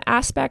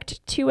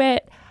aspect to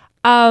it.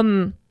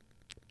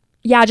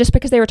 Yeah, just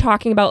because they were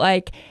talking about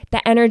like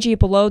the energy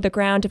below the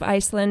ground of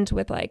Iceland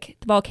with like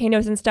the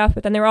volcanoes and stuff,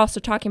 but then they were also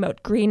talking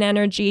about green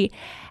energy.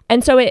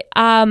 And so it,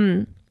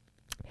 I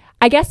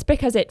guess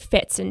because it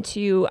fits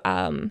into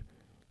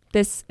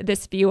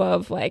this view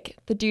of like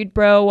the dude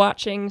bro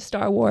watching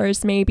Star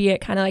Wars, maybe it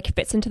kind of like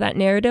fits into that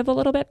narrative a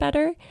little bit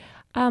better.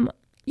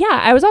 Yeah,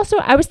 I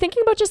was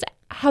thinking about just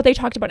how they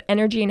talked about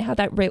energy and how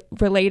that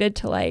related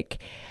to like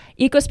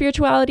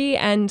eco-spirituality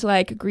and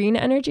like green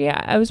energy.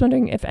 I was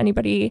wondering if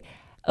anybody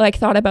like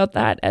thought about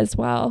that as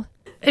well.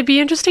 It'd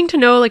be interesting to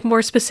know like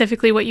more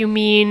specifically what you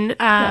mean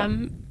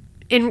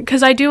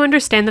because I do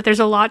understand that there's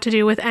a lot to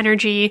do with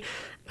energy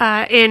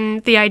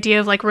in the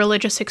idea of like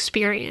religious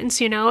experience,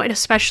 you know, and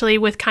especially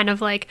with kind of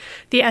like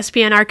the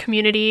SBNR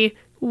community,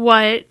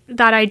 what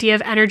that idea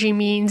of energy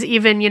means,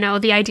 even, you know,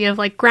 the idea of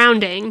like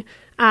grounding.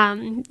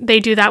 They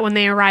do that when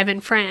they arrive in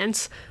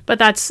France, but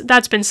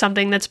that's been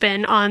something that's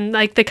been on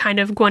like the kind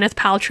of Gwyneth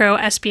Paltrow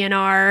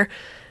SBNR,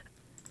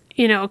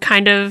 you know,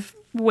 kind of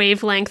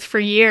wavelength for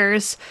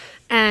years.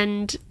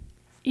 And,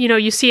 you know,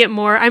 you see it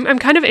more. I'm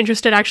kind of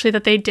interested actually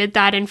that they did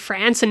that in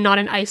France and not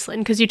in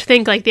Iceland, because you'd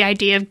think like the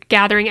idea of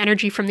gathering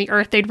energy from the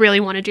earth, they'd really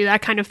want to do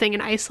that kind of thing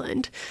in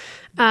Iceland.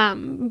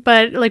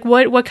 But like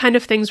what kind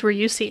of things were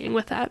you seeing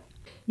with that?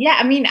 Yeah,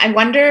 I mean, I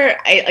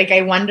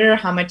wonder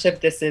how much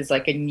of this is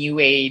like a new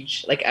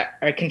age, like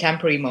a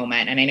contemporary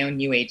moment. And I know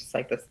new age is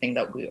like this thing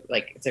that we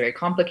like, it's very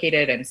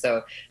complicated. And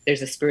so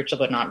there's a spiritual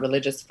but not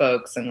religious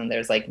folks. And then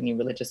there's like new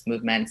religious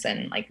movements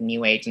and like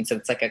new age. And so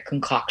it's like a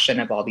concoction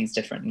of all these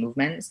different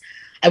movements.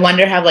 I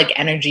wonder how like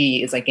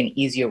energy is like an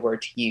easier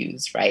word to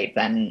use, right?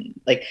 Than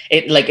like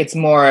it's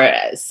more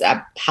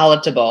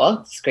palatable,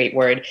 it's a great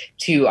word,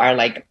 to our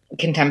like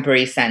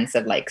contemporary sense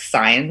of like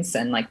science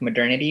and like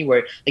modernity,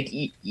 where like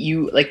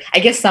you like, I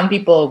guess some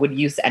people would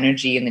use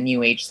energy in the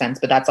new age sense,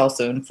 but that's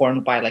also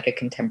informed by like a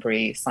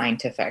contemporary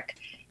scientific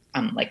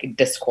like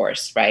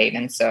discourse, right?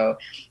 And so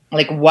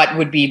like what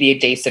would be the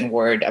adjacent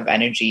word of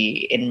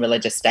energy in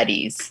religious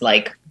studies?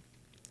 Like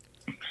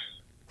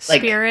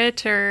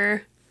spirit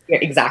or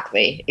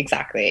exactly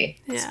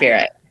yeah.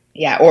 Spirit,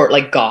 yeah, or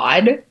like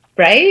God,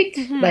 right?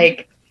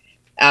 Like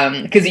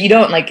because you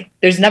don't like,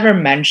 there's never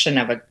mention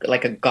of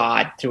a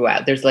God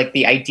throughout. There's like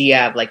the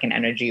idea of like an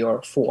energy or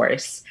a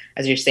force,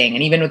 as you're saying.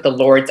 And even with the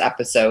Lord's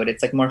episode,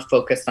 it's like more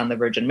focused on the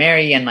Virgin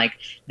Mary and like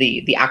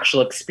the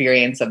actual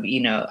experience of, you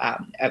know,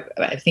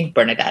 I think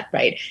Bernadette,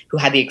 right, who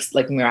had the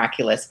like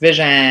miraculous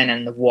vision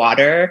and the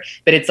water.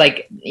 But it's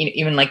like, you know,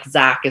 even like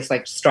Zach is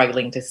like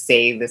struggling to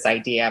say this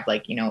idea of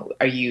like, you know,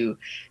 are you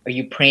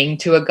praying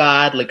to a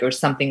God, like, or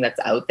something that's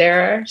out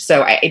there?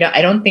 So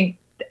I don't think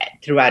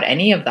throughout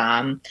any of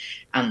them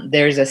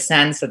there's a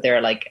sense that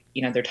they're like,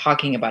 you know, they're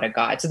talking about a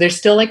God. So they're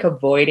still like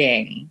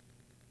avoiding,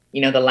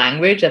 you know, the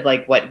language of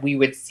like what we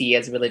would see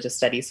as religious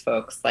studies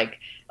folks, like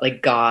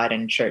God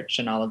and church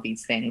and all of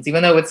these things,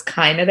 even though it's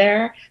kind of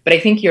there. But I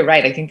think you're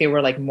right. I think they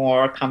were like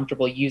more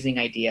comfortable using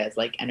ideas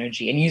like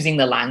energy and using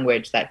the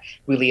language that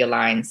really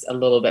aligns a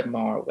little bit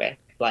more with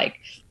like,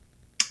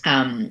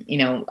 you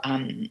know,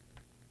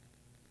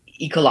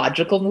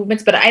 ecological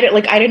movements. But I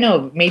don't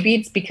know, maybe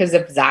it's because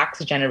of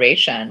Zach's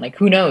generation, like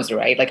who knows,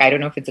 right? Like I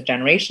don't know if it's a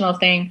generational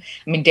thing.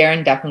 I mean,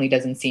 Darren definitely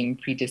doesn't seem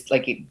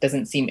it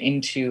doesn't seem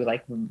into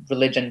like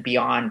religion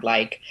beyond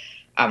like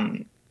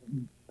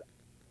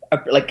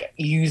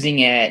using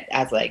it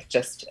as like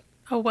just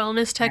a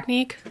wellness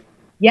technique.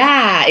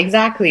 Yeah,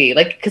 exactly.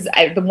 Like because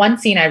the one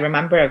scene I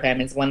remember of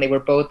him is when they were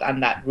both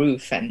on that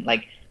roof and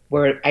like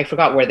where I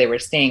forgot where they were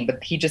staying,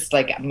 but he just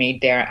like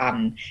made their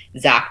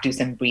Zach do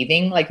some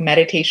breathing like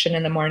meditation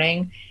in the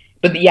morning.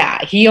 But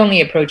yeah, he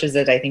only approaches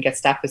it, I think, as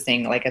Steph was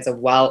saying, like as a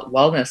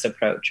wellness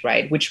approach,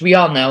 right? Which we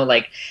all know,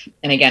 like,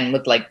 and again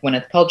with like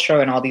Gwyneth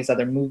Paltrow and all these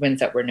other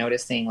movements that we're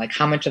noticing, like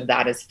how much of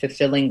that is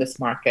fulfilling this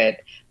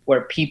market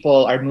where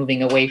people are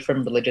moving away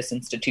from religious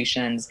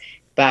institutions.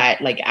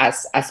 But like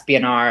as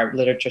SBNR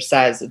literature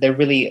says, they're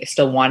really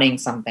still wanting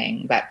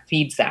something that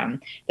feeds them,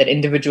 that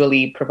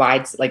individually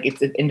provides, like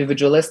it's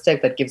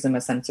individualistic, that gives them a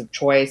sense of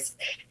choice,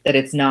 that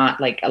it's not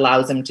like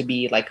allows them to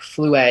be like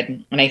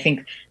fluid. And I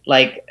think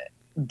like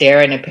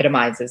Darren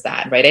epitomizes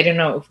that, right? I don't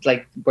know if,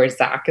 like, where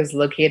Zach is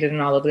located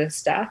in all of this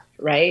stuff,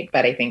 right?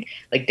 But I think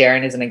like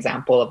Darren is an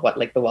example of what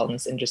like the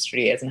wellness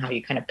industry is, and how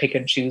you kind of pick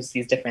and choose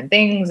these different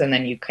things, and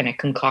then you kind of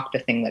concoct a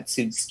thing that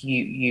suits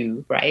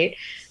you, right?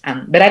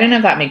 But I don't know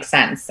if that makes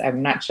sense.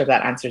 I'm not sure if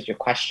that answers your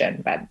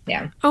question, but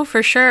yeah. Oh,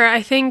 for sure.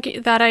 I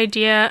think that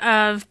idea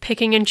of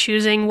picking and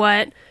choosing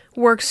what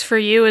works for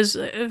you is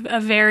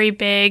a very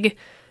big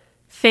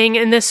thing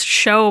in this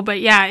show, but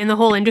yeah, in the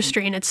whole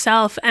industry in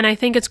itself. And I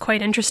think it's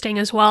quite interesting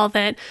as well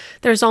that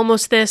there's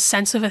almost this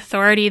sense of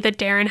authority that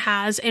Darren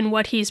has in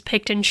what he's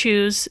picked and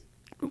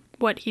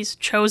what he's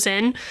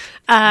chosen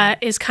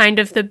is kind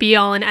of the be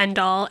all and end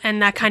all,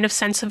 and that kind of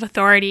sense of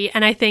authority.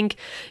 And I think,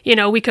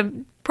 we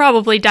could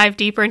probably dive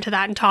deeper into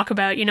that and talk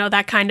about,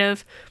 that kind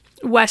of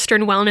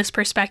Western wellness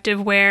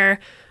perspective where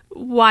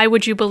why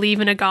would you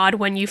believe in a God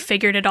when you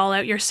figured it all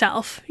out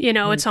yourself?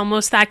 It's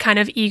almost that kind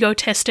of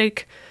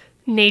egotistic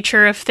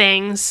nature of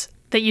things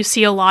that you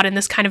see a lot in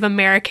this kind of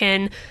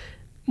American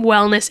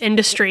wellness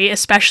industry,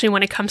 especially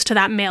when it comes to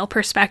that male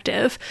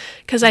perspective.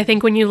 Because I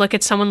think when you look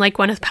at someone like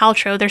Gwyneth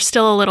Paltrow, there's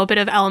still a little bit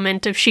of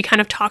element of she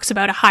kind of talks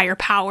about a higher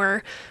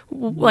power,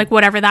 like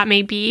whatever that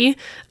may be.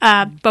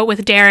 But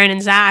with Darren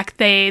and Zach,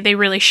 they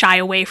really shy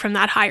away from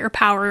that higher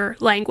power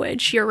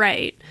language. You're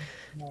right.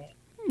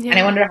 Yeah. And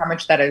I wonder how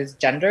much that is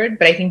gendered,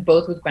 but I think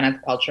both with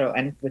Gwyneth Paltrow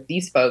and with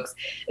these folks,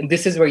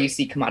 this is where you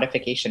see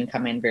commodification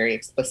come in very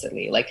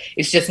explicitly. Like,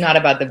 it's just not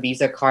about the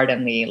Visa card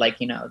and the, like,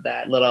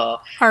 that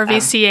little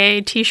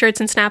RVCA t-shirts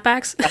and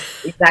snapbacks.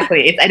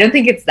 Exactly. I don't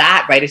think it's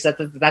that, right? It's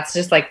that's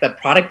just like the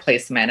product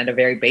placement at a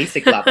very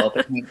basic level.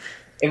 But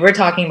if we're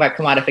talking about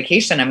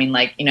commodification, I mean,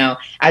 like,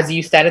 as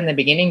you said in the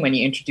beginning when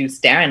you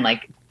introduced Darren,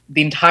 like,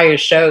 the entire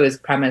show is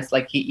premised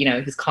like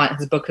his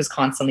book is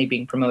constantly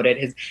being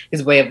promoted,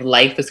 his way of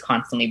life is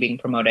constantly being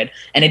promoted,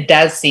 and it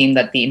does seem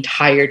that the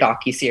entire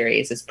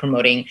docuseries is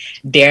promoting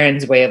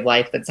Darren's way of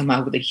life that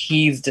somehow that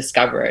he's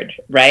discovered,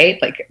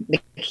 right? Like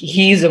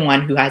he's the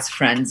one who has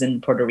friends in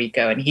Puerto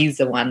Rico, and he's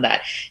the one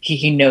that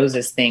he knows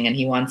this thing and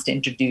he wants to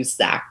introduce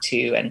Zach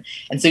to, and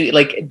so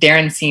like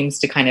Darren seems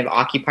to kind of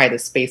occupy the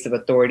space of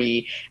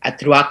authority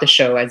throughout the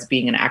show as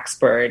being an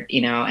expert,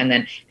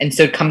 and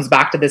so it comes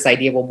back to this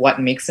idea, well,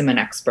 what makes him an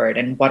expert,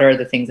 and what are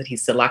the things that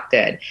he's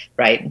selected,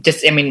 right?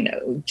 Just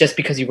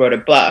because he wrote a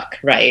book,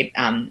 right?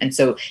 And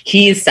so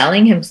he is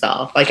selling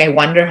himself. Like, I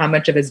wonder how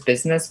much of his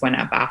business went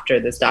up after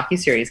this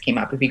docuseries came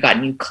up, if he got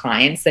new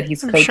clients that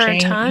he's coaching, sure a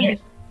ton.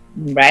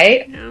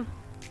 Right? Yeah.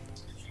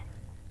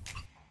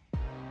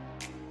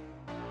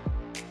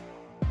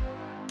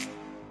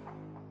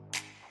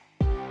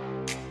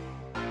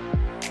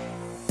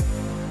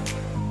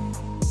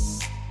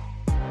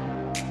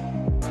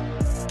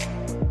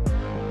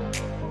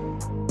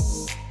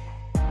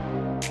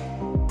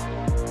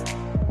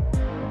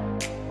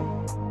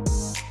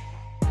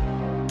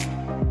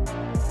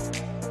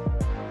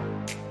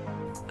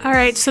 All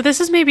right, so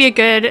this is maybe a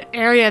good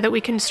area that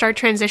we can start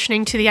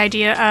transitioning to the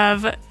idea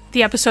of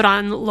the episode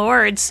on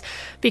Lourdes,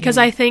 because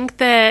I think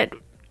that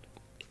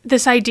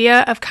this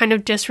idea of kind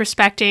of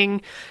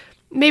disrespecting,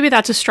 maybe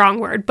that's a strong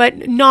word,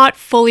 but not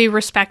fully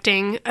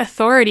respecting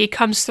authority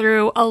comes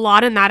through a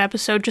lot in that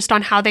episode, just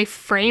on how they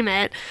frame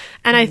it.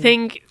 And I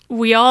think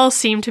we all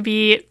seem to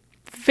be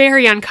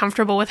very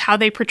uncomfortable with how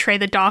they portray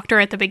the doctor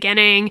at the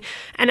beginning.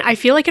 And I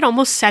feel like it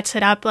almost sets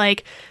it up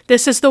like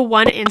this is the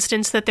one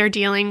instance that they're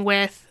dealing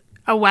with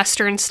a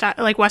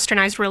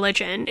westernized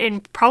religion in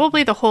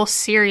probably the whole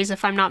series,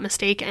 if I'm not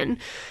mistaken.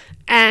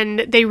 And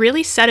they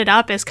really set it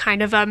up as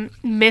kind of a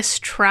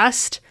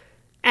mistrust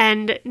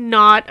and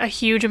not a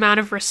huge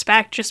amount of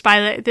respect just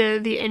by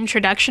the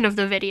introduction of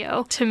the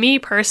video. To me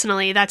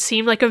personally, that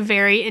seemed like a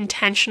very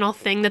intentional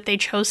thing that they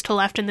chose to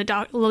leave in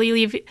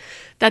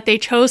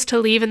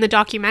the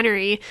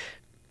documentary,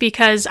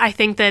 because I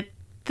think that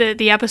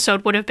the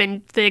episode would have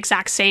been the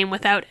exact same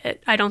without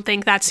it. I don't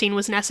think that scene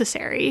was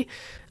necessary.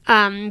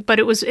 But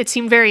it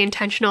seemed very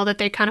intentional that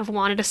they kind of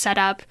wanted to set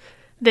up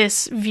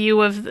this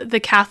view of the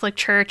Catholic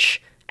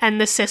Church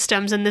and the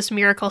systems and this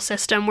miracle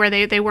system where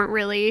they didn't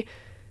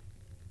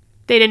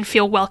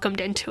feel welcomed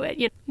into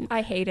it.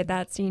 I hated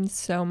that scene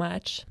so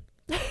much.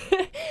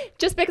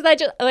 Just because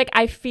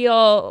I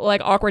feel like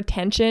awkward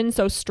tension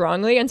so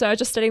strongly, and so I was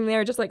just sitting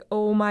there just like,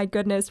 oh my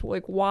goodness,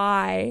 like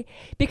why?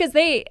 Because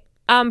they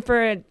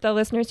for the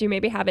listeners who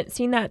maybe haven't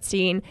seen that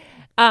scene,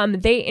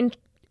 they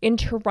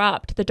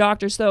interrupt the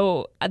doctor.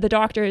 So the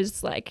doctor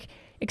is like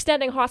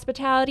extending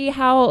hospitality.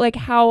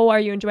 How are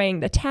you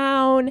enjoying the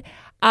town?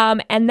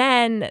 And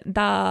then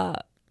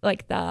the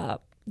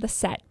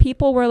set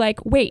people were like,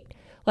 wait,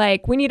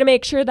 like we need to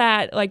make sure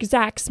that like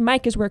Zach's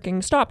mic is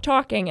working. Stop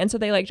talking. And so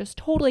they like just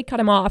totally cut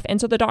him off. And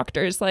so the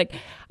doctor's like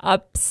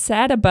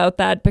upset about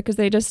that because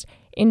they just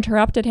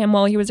interrupted him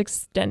while he was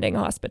extending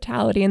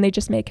hospitality, and they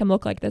just make him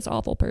look like this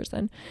awful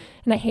person.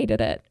 And I hated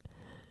it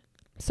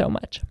so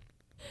much.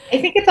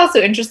 I think it's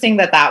also interesting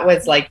that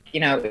was like,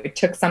 it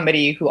took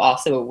somebody who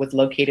also was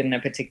located in a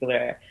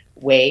particular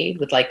way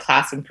with like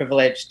class and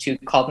privilege to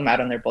call them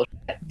out on their bullshit.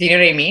 Do you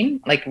know what I mean?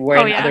 Like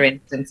where in other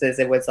instances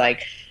it was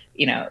like,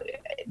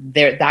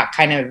 there, that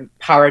kind of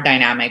power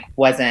dynamic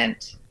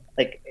wasn't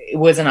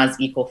on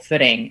equal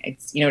footing.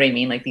 It's, you know what I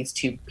mean? Like these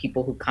two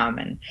people who come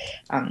and,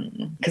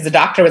 cause the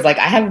doctor was like,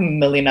 I have a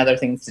million other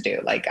things to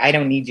do. Like, I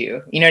don't need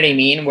you. You know what I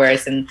mean?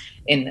 Whereas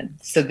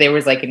so there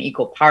was like an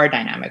equal power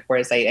dynamic.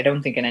 Whereas I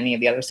don't think in any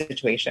of the other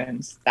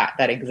situations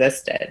that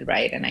existed.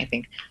 Right. And I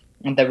think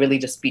that really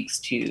just speaks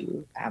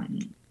to,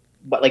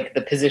 what like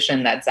the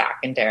position that Zach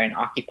and Darren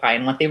occupy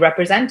and what they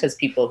represent as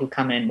people who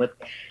come in with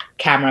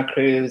camera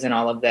crews and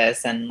all of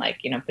this and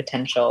like,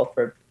 potential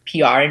for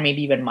PR and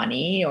maybe even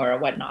money or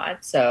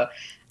whatnot. So,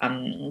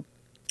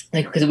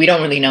 because we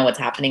don't really know what's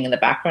happening in the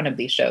background of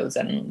these shows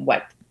and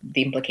what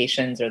the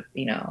implications or,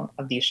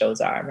 of these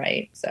shows are.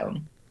 Right. So,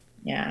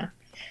 yeah,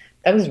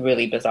 that was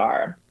really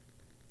bizarre.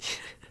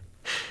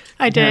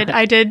 I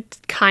did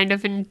kind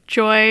of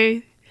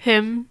enjoy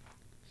him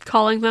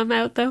calling them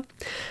out though.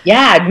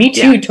 Yeah, me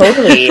too. Yeah.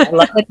 Totally. I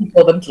love that he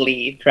told them to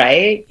leave,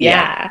 right?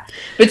 Yeah.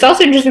 But it's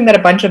also interesting that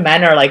a bunch of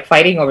men are like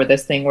fighting over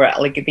this thing where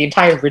like the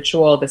entire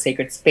ritual, the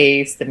sacred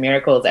space, the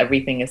miracles,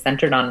 everything is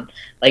centered on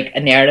like a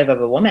narrative of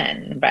a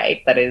woman,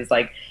 right? That is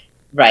like,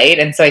 right?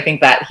 And so I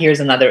think that here's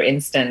another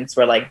instance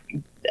where like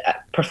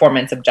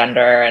performance of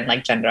gender and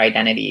like gender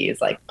identity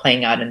is like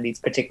playing out in these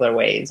particular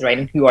ways, right?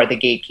 And who are the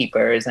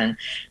gatekeepers and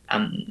so I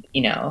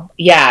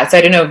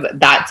don't know,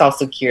 that's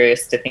also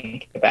curious to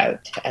think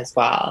about as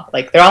well.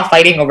 Like they're all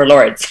fighting over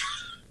lords.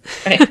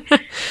 Right?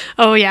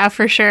 Oh yeah,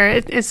 for sure.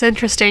 It's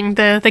interesting,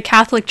 the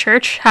Catholic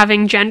Church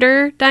having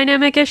gender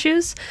dynamic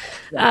issues.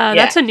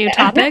 That's a new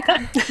topic.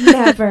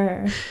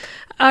 Never.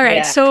 All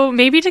right, so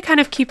maybe to kind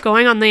of keep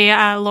going on the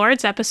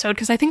Lords episode,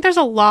 because I think there's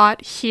a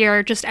lot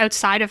here just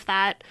outside of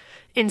that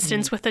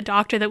instance with the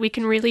doctor that we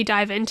can really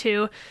dive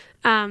into,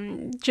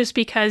 just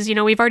because,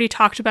 we've already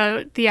talked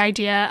about the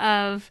idea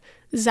of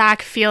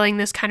Zach feeling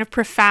this kind of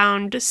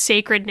profound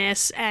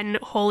sacredness and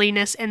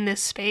holiness in this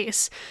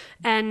space.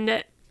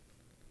 And,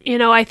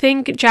 I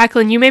think,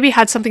 Jacqueline, you maybe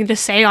had something to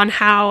say on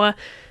how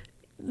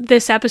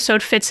this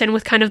episode fits in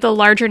with kind of the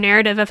larger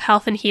narrative of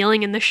health and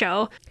healing in the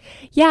show.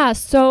 Yeah,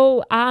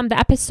 so the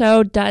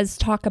episode does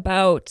talk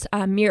about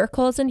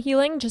miracles and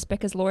healing, just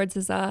because Lourdes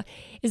is a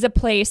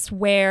place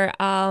where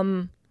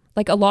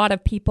like a lot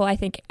of people, I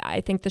think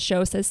the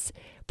show says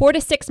 4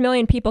 to 6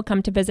 million people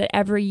come to visit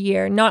every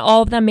year. Not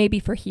all of them maybe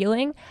for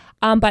healing,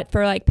 but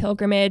for like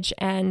pilgrimage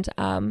and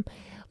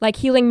like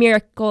healing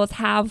miracles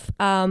have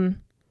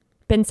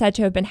been said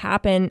to have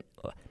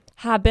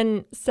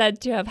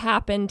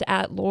happened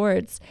at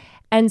Lourdes.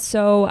 And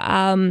so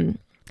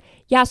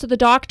so the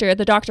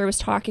doctor was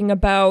talking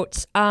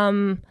about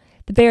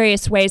the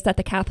various ways that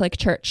the Catholic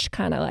Church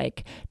kind of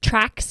like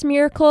tracks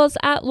miracles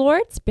at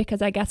Lourdes,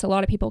 because I guess a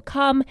lot of people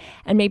come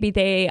and maybe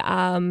they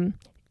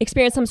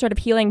experience some sort of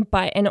healing,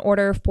 but in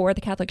order for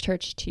the Catholic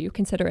Church to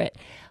consider it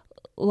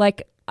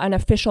like an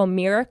official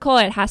miracle,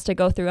 it has to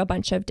go through a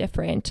bunch of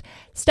different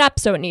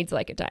steps. So it needs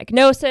like a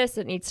diagnosis.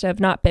 It needs to have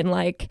not been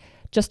like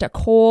just a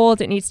cold.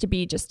 It needs to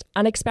be just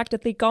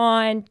unexpectedly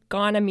gone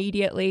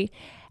immediately.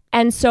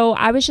 And so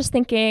I was just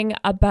thinking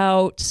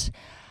about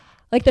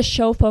like the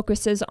show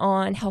focuses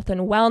on health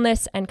and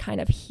wellness and kind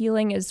of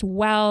healing as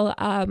well,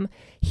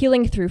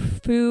 healing through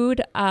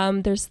food.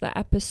 There's the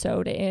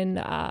episode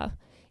in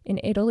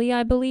Italy,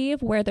 I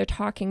believe, where they're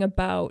talking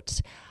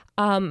about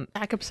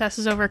Zach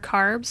obsesses over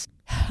carbs.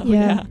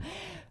 Yeah.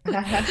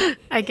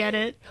 I get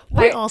it.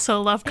 I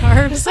also love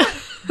carbs.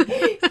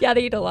 Yeah,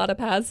 they eat a lot of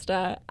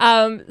pasta.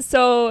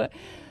 So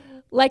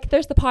like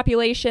there's the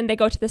population, they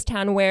go to this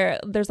town where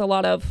there's a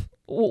lot of,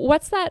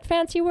 what's that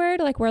fancy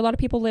word? Like where a lot of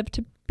people live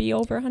to be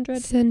over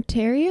 100?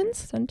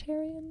 Centenarians.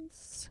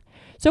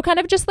 So kind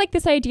of just like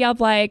this idea of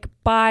like,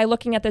 by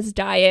looking at this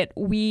diet,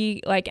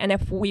 we like, and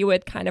if we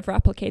would kind of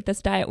replicate this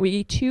diet,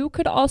 we too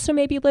could also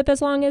maybe live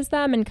as long as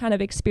them and kind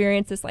of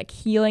experience this like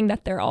healing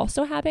that they're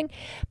also having.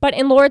 But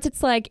in Lourdes,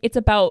 it's like, it's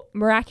about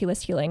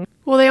miraculous healing.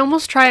 Well, they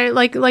almost try,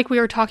 like we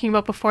were talking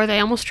about before, they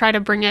almost try to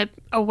bring it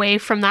away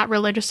from that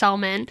religious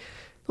element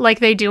like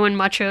they do in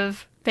much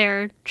of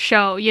their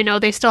show.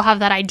 They still have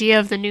that idea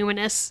of the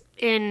numinous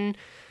in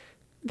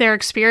their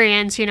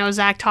experience.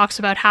 Zach talks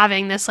about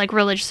having this like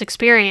religious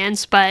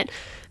experience, but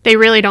they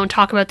really don't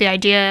talk about the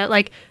idea.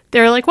 Like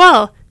they're like,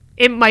 well,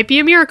 it might be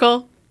a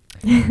miracle.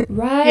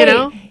 Right.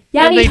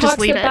 Yeah, and he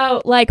talks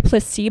about like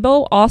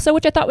placebo also,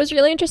 which I thought was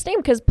really interesting,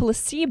 because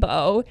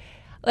placebo,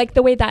 like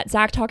the way that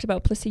Zach talked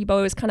about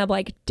placebo is kind of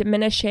like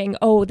diminishing,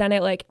 then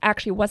it like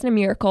actually wasn't a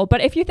miracle. But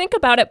if you think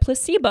about it,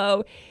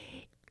 placebo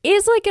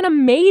is like an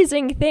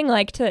amazing thing,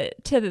 like to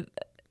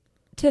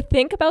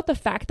think about the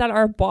fact that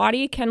our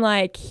body can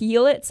like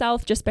heal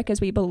itself just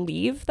because we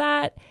believe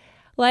that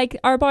like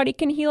our body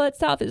can heal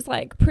itself is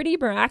like pretty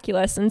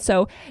miraculous. And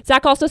so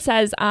Zach also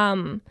says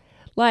is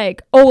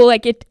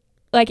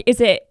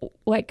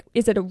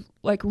it a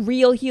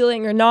real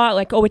healing or not?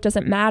 Like, it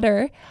doesn't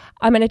matter.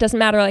 And it doesn't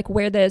matter like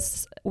where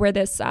this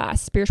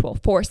spiritual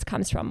force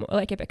comes from,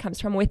 like if it comes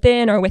from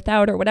within or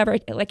without or whatever,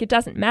 like it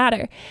doesn't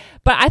matter.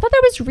 But I thought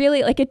that was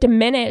really like, it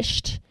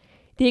diminished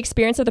the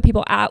experience of the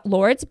people at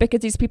Lourdes,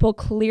 because these people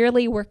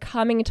clearly were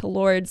coming to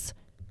Lourdes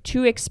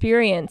to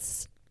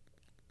experience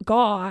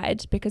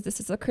God, because this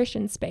is a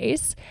Christian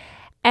space,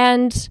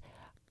 and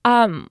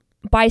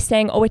by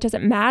saying, oh, it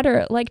doesn't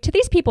matter, like to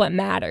these people it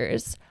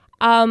matters.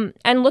 And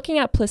looking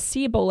at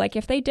placebo, like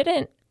if they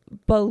didn't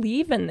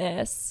believe in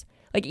this,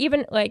 like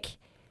even like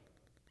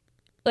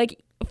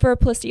for a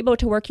placebo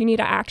to work, you need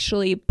to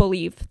actually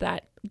believe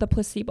that the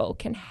placebo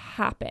can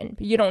happen.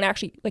 You don't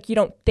actually, like, you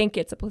don't think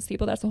it's a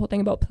placebo. That's the whole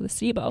thing about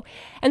placebo.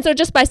 And so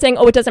just by saying,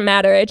 oh, it doesn't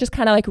matter, it just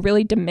kind of like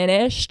really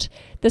diminished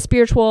the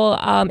spiritual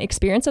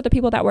experience of the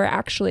people that were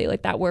actually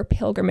like that were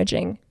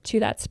pilgrimaging to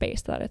that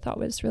space, that I thought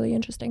was really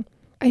interesting.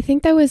 I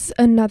think that was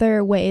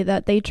another way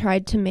that they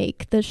tried to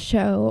make the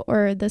show,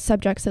 or the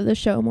subjects of the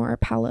show, more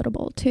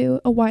palatable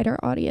to a wider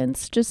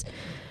audience, just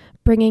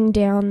bringing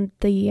down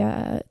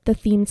the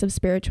themes of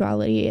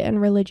spirituality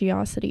and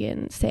religiosity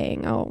and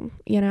saying, oh,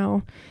 you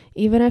know,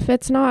 even if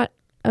it's not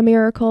a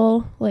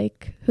miracle,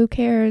 like, who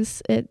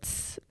cares?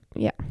 It's,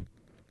 yeah.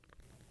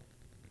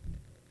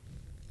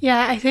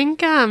 Yeah, I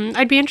think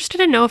I'd be interested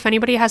to know if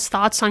anybody has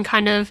thoughts on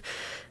kind of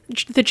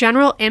the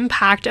general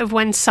impact of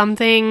when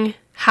something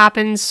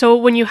happens. So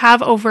when you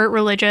have overt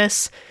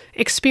religious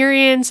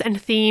experience and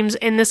themes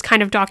in this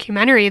kind of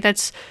documentary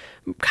that's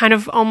kind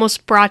of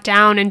almost brought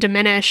down and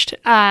diminished,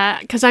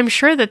 because I'm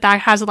sure that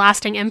has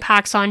lasting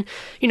impacts on,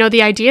 you know,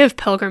 the idea of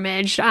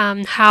pilgrimage,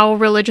 how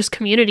religious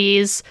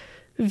communities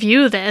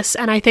view this.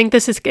 And I think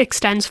this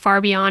extends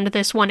far beyond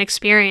this one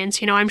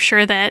experience. You know, I'm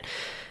sure that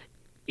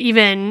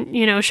even,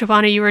 you know,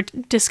 Shavana, you were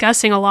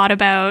discussing a lot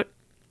about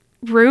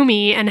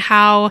Rumi and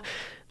how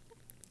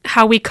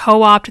we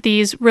co-opt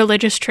these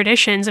religious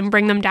traditions and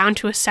bring them down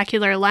to a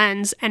secular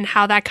lens, and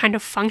how that kind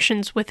of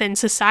functions within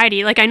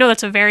society. Like, I know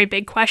that's a very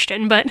big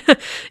question, but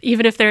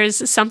even if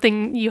there's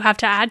something you have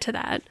to add to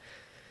that.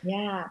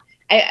 Yeah.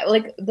 I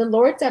like the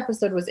Lourdes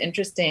episode was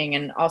interesting,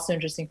 and also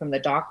interesting from the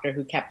doctor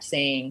who kept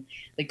saying,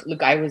 like,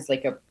 look, I was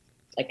like a,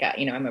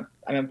 you know,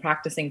 I'm a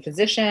practicing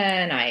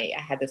physician. I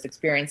had this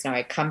experience. Now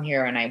I come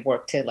here and I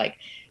work to like,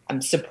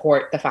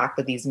 support the fact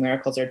that these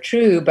miracles are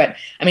true. But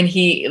I mean,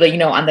 he, like, you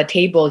know, on the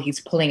table, he's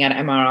pulling out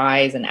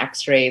MRIs and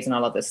x-rays and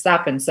all of this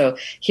stuff. And so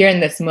here in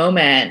this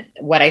moment,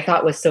 what I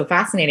thought was so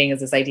fascinating is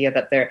this idea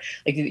that they're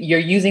like, you're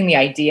using the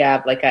idea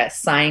of like a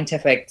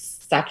scientific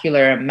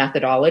secular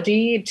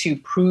methodology to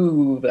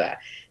prove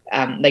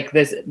like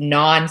this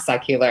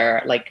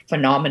non-secular like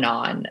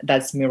phenomenon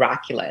that's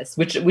miraculous,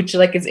 which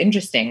like is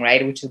interesting,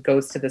 right? Which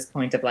goes to this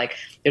point of like,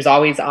 there's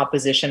always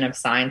opposition of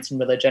science and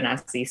religion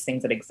as these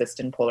things that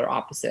exist in polar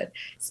opposite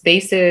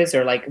spaces,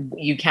 or like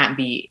you can't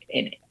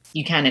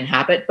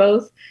inhabit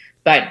both.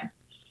 But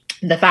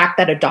the fact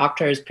that a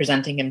doctor is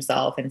presenting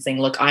himself and saying,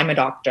 look, I'm a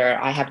doctor,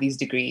 I have these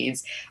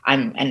degrees,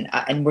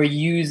 and we're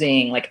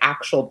using like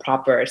actual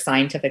proper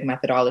scientific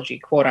methodology,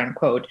 quote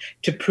unquote,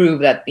 to prove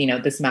that, you know,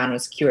 this man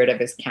was cured of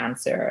his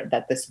cancer,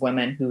 that this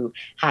woman who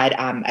had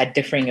a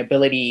differing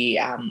ability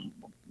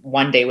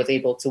one day was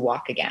able to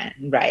walk again,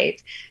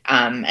 right?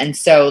 And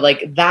so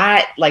like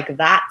that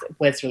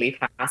was really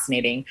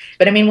fascinating.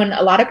 But I mean, when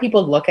a lot of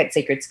people look at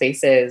sacred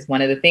spaces,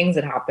 one of the things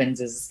that happens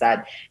is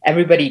that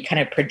everybody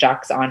kind of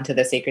projects onto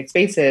the sacred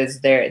spaces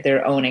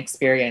their own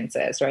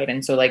experiences, right?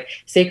 And so like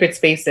sacred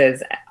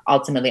spaces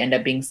ultimately end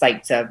up being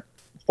sites of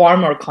far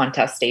more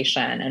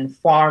contestation and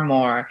far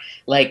more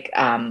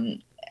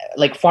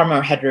far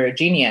more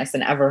heterogeneous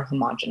than ever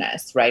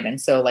homogeneous, right?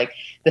 And so like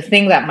the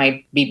thing that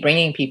might be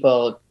bringing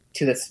people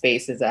to the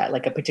space is that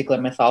like a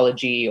particular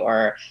mythology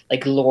or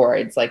like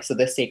Lourdes, like, so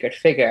the sacred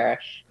figure,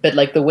 but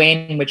like the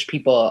way in which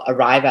people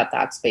arrive at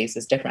that space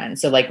is different.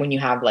 So like when you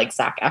have like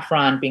Zac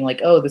Efron being like,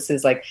 oh, this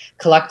is like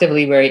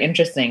collectively very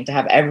interesting to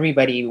have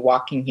everybody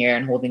walking here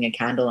and holding a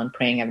candle and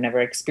praying. I've never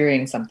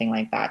experienced something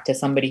like that, to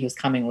somebody who's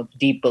coming with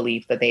deep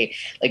belief that they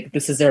like,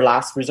 this is their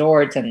last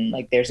resort and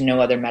like there's no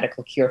other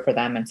medical cure for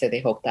them. And so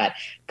they hope that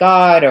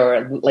God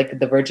or like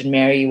the Virgin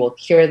Mary will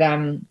cure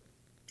them,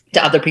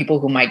 to other people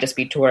who might just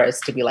be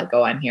tourists to be like,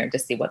 oh, I'm here to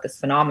see what this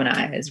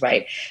phenomena is,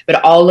 right?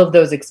 But all of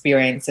those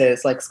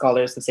experiences, like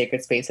scholars of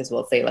sacred spaces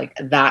will say, like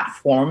that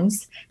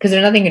forms, because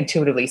there's nothing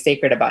intuitively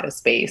sacred about a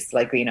space.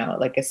 Like, you know,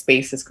 like a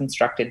space is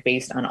constructed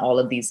based on all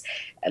of these,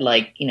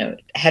 like, you know,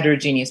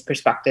 heterogeneous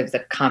perspectives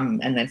that come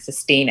and then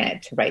sustain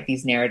it, right?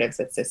 These narratives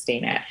that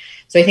sustain it.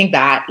 So I think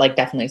that like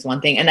definitely is one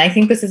thing. And I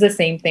think this is the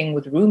same thing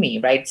with Rumi,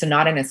 right? So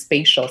not in a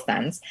spatial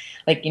sense,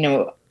 like, you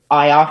know,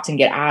 I often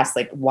get asked,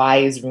 like, why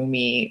is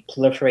Rumi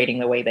proliferating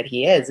the way that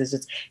he is? It's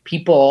just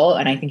people,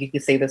 and I think you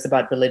could say this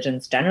about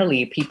religions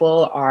generally,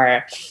 people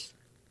are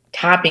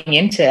tapping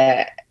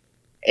into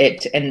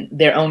it in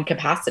their own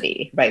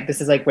capacity, right?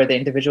 This is like where the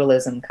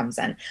individualism comes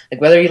in.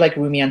 Like whether you like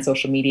Rumi on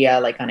social media,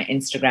 like on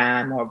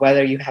Instagram, or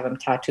whether you have him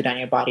tattooed on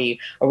your body,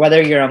 or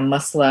whether you're a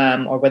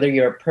Muslim, or whether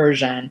you're a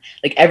Persian,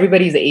 like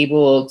everybody's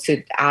able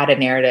to add a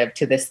narrative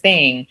to this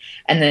thing.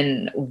 And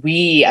then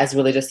we as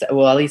religious,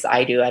 well, at least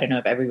I do, I don't know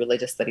if every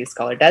religious studies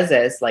scholar does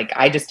this, like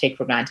I just take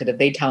for granted if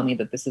they tell me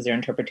that this is their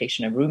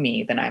interpretation of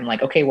Rumi, then I'm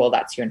like, okay, well,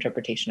 that's your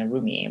interpretation of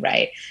Rumi,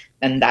 right?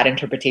 And that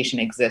interpretation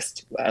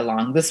exists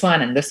along this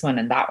one and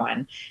that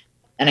one.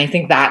 And I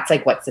think that's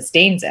like what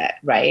sustains it,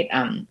 right?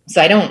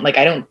 So I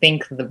don't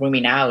think the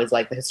Rumi now is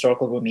like the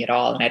historical Rumi at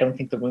all, and I don't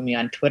think the Rumi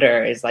on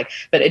Twitter is like.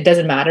 But it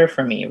doesn't matter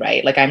for me,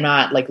 right? Like I'm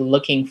not like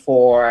looking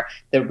for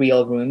the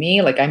real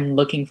Rumi. Like I'm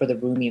looking for the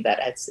Rumi that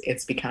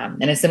it's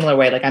become. In a similar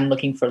way, like I'm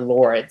looking for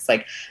lords.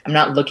 Like I'm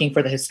not looking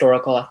for the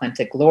historical,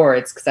 authentic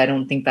lords, because I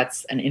don't think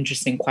that's an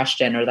interesting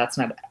question, or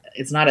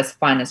it's not as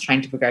fun as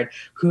trying to figure out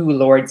who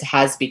lords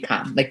has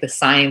become, like the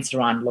science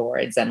around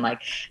lords and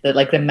like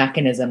the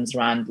mechanisms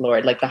around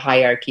lord, like the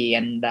hierarchy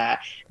and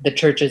the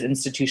church's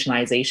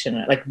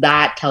institutionalization. Like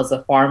that tells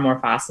a far more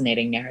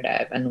fascinating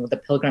narrative, and what the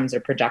pilgrims are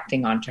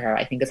projecting onto her,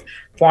 I think, is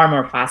far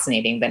more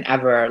fascinating than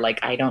ever. Like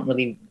I don't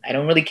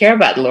really care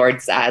about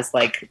lords as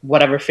like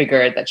whatever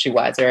figure that she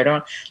was,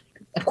 or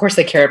of course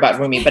I care about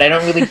Rumi, but I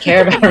don't really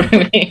care about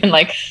Rumi. And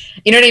like,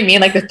 you know what I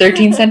mean? Like the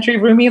 13th century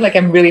Rumi, like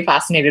I'm really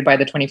fascinated by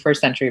the 21st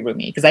century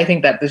Rumi, because I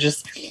think that there's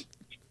just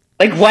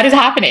like, what is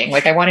happening?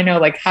 Like, I want to know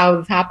like how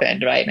this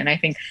happened, right? And I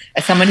think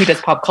as someone who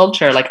does pop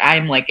culture, like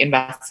I'm like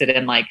invested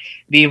in like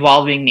the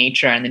evolving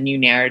nature and the new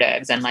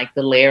narratives and like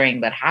the layering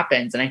that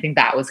happens. And I think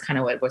that was kind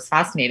of what was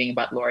fascinating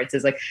about Lords,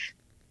 is like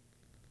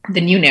the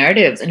new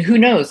narratives. And who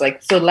knows,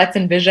 like, so let's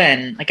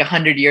envision like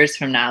 100 years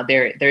from now,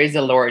 there is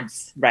a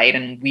Lords, right?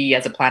 And we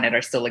as a planet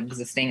are still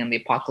existing and the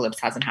apocalypse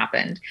hasn't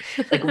happened.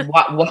 Like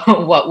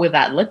what would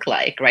that look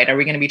like, right? Are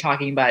we going to be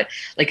talking about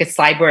like a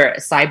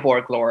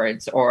cyborg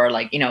Lords, or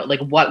like, you know, like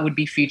what would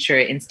be future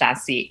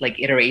instancy, like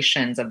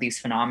iterations of these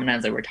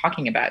phenomena that we're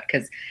talking about?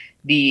 Because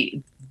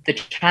the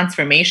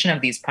transformation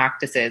of these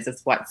practices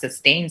is what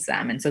sustains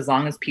them. And so as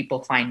long as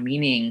people find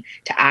meaning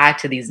to add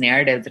to these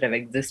narratives that have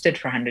existed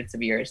for hundreds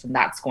of years, then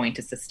that's going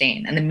to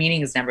sustain. And the meaning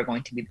is never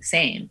going to be the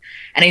same.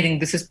 And I think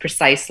this is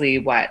precisely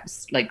what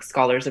like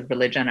scholars of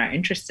religion are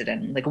interested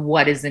in. Like,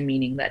 what is the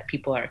meaning that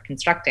people are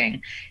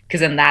constructing?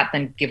 Because then that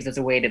then gives us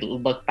a way to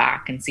look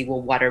back and see,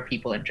 well, what are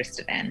people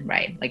interested in,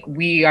 right? Like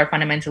we are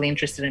fundamentally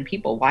interested in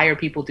people. Why are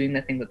people doing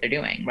the thing that they're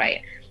doing,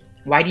 right?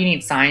 Why do you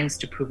need science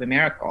to prove a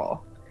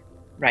miracle?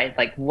 Right?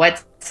 Like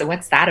what's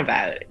that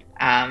about?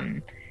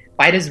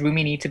 Why does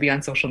Rumi need to be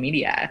on social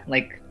media?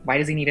 Like, why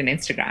does he need an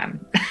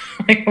Instagram?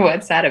 Like,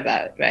 what's that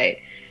about? Right?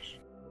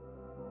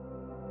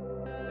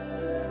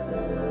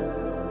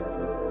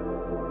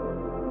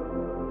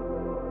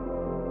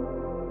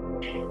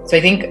 So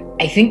I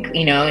think,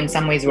 you know, in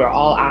some ways we're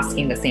all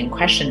asking the same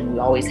question. We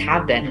always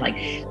have been,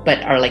 like,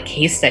 but our like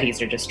case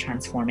studies are just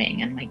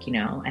transforming, and like, you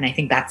know, and I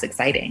think that's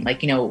exciting.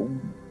 Like, you know,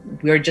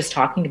 we're just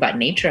talking about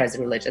nature as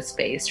a religious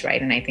space, right?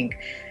 And I think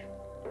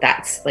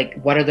that's like,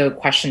 what are the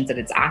questions that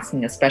it's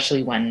asking,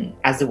 especially when,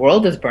 as the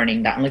world is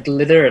burning down, like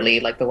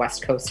literally, like the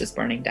West Coast is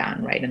burning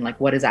down, right? And like,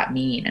 what does that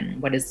mean?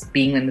 And what does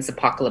being in this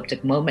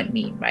apocalyptic moment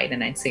mean, right?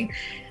 And I think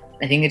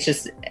it's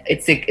just,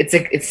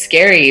 it's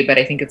scary, but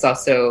I think it's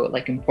also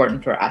like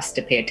important for us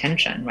to pay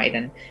attention, right?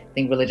 And I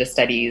think religious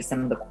studies,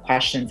 some of the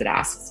questions it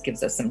asks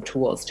gives us some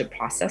tools to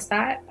process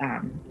that.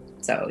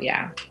 So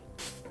yeah.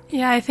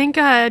 Yeah, I think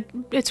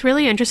it's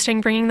really interesting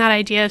bringing that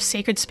idea of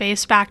sacred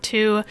space back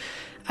to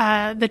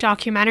the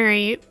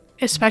documentary,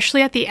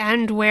 especially at the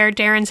end where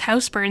Darren's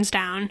house burns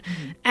down.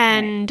 Mm-hmm.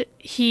 And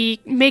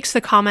he makes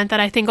the comment that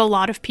I think a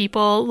lot of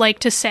people like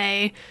to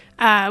say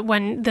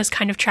when this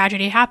kind of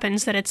tragedy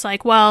happens, that it's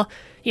like, well,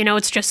 you know,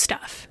 it's just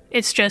stuff.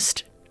 It's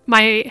just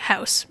my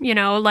house, you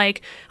know,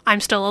 like I'm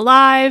still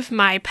alive,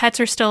 my pets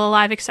are still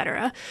alive,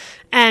 etc.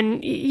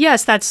 And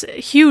yes, that's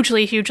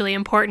hugely, hugely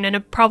important,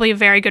 and probably a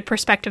very good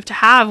perspective to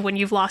have when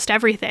you've lost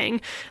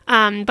everything.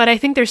 But I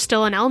think there's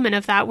still an element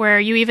of that where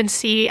you even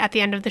see at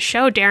the end of the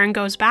show, Darren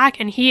goes back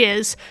and he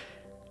is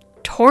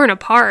torn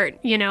apart,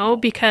 you know,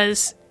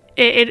 because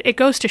it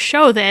goes to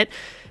show that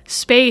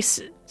space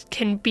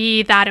can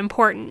be that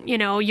important. You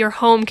know, your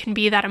home can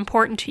be that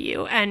important to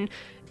you. And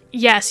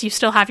yes, you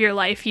still have your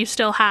life. You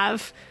still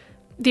have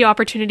the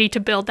opportunity to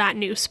build that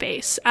new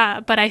space.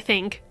 But I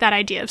think that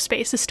idea of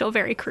space is still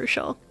very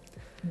crucial.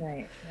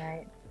 Right.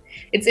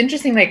 It's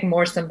interesting, like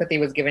more sympathy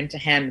was given to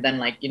him than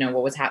like, you know,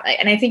 what was happening.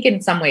 And I think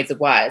in some ways it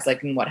was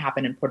like in what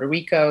happened in Puerto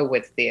Rico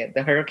with the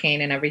hurricane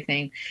and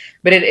everything.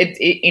 But it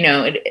you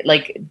know,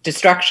 like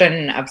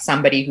destruction of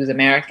somebody who's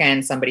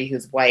American, somebody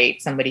who's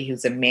white, somebody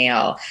who's a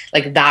male,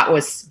 like that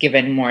was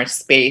given more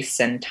space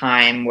and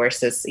time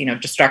versus, you know,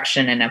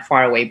 destruction in a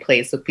faraway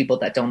place with people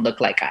that don't look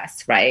like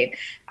us. Right.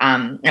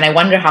 And I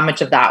wonder how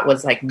much of that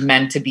was like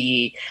meant to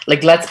be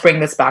like, let's bring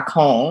this back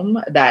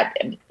home, that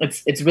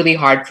it's really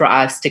hard for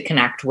us to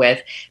connect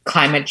with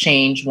climate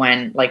change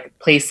when like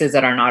places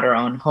that are not our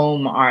own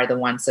home are the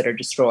ones that are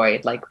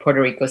destroyed. Like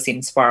Puerto Rico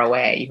seems far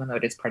away, even though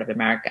it is part of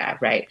America,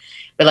 right?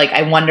 But like,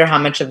 I wonder how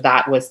much of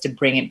that was to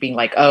bring it being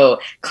like, oh,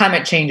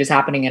 climate change is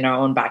happening in our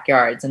own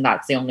backyards, and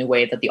that's the only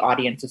way that the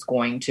audience is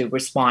going to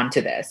respond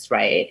to this,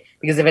 right?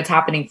 Because if it's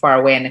happening far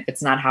away, and if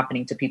it's not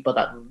happening to people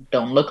that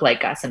don't look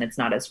like us, and it's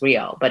not as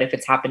real. But if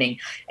it's happening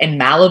in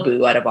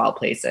Malibu, out of all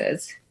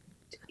places,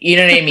 you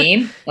know what I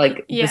mean?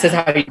 Like, yeah. This is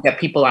how you get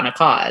people on a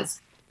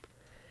cause.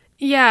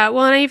 Yeah,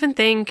 well, and I even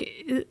think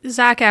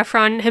Zac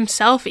Efron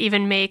himself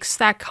even makes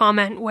that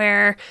comment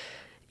where,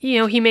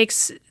 he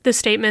makes the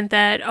statement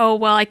that, oh,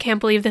 well, I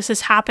can't believe this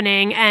is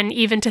happening. And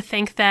even to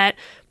think that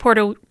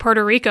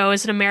Puerto Rico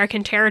is an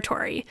American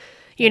territory,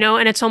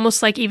 and it's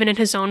almost like even in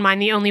his own mind,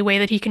 the only way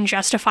that he can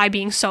justify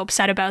being so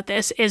upset about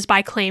this is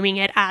by claiming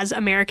it as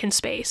American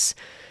space.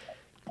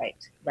 Right.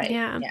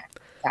 Yeah,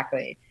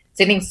 exactly.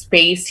 So I think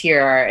space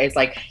here is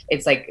like,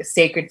 it's like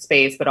sacred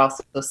space, but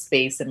also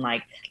space and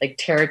like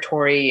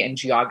territory and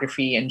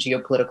geography and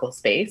geopolitical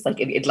space. Like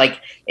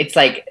it's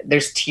like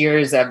there's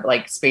tiers of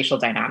like spatial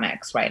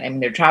dynamics, right? I mean,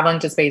 they're traveling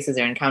to spaces,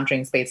 they're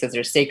encountering spaces,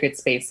 there's sacred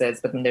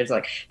spaces, but then there's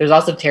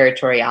also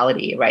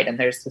territoriality, right? And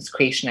there's this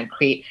creation and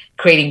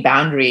creating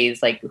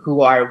boundaries, like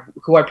who are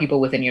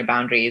people within your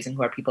boundaries and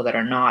who are people that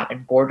are not,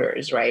 and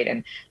borders, right?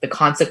 And the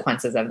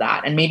consequences of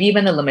that, and maybe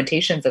even the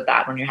limitations of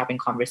that when you're having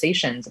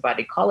conversations about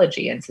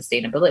ecology and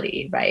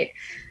sustainability, right?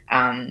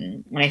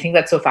 And I think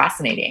that's so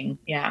fascinating.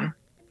 Yeah.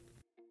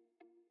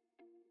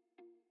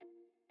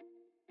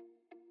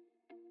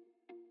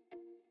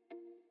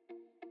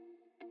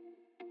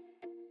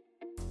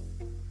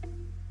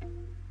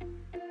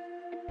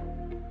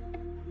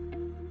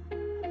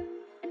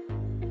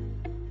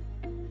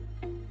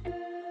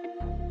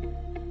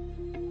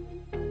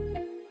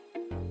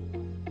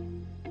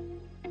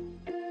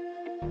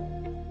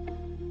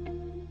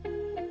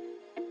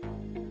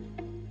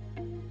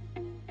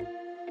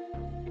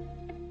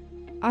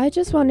 I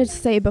just wanted to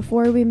say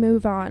before we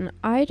move on,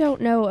 I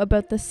don't know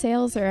about the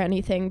sales or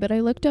anything, but I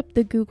looked up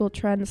the Google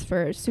Trends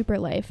for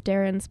Superlife,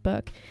 Darren's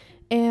book,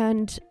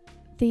 and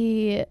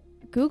the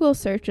Google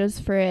searches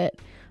for it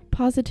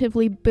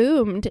positively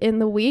boomed in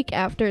the week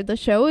after the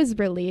show is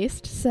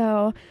released.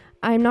 So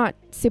I'm not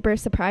super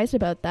surprised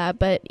about that,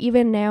 but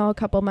even now, a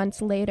couple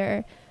months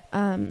later,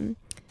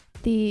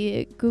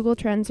 the Google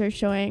Trends are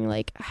showing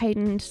like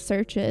heightened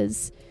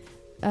searches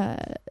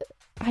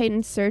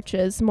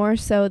more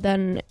so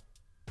than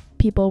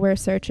people were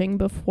searching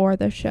before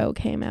the show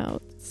came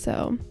out.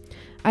 So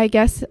I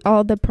guess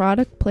all the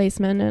product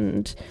placement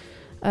and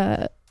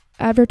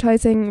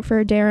advertising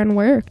for Darren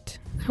worked.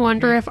 I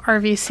wonder if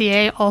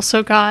RVCA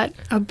also got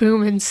a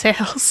boom in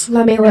sales.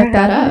 Let me look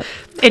that up.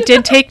 It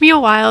did take me a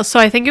while, so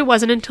I think it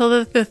wasn't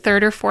until the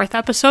third or fourth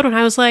episode when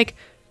I was like,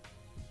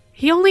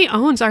 he only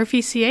owns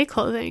RVCA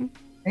clothing.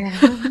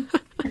 I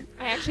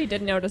actually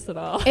didn't notice it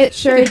all. It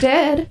sure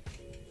did.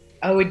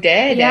 Oh, it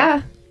did?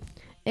 Yeah.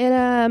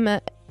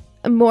 It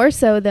more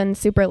so than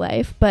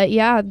Superlife, but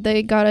yeah,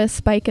 they got a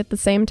spike at the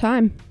same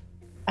time.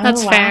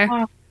 That's fair.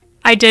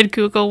 I did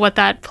Google what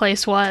that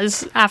place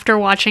was after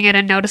watching it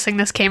and noticing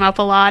this came up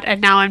a lot, and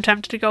now I'm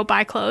tempted to go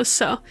buy clothes,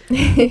 so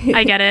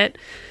I get it.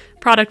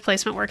 Product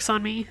placement works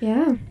on me.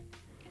 Yeah.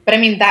 But I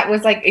mean, that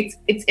was like,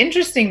 it's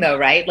interesting though,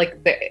 right?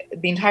 Like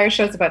the entire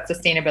show is about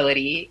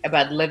sustainability,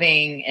 about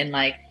living in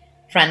like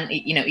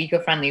friendly,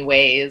 eco-friendly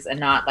ways and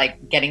not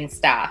like getting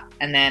stuff.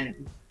 And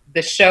then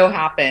the show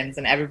happens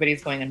and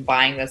everybody's going and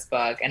buying this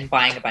book and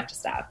buying a bunch of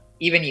stuff.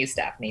 Even you,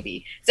 Steph,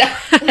 maybe. So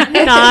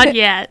Not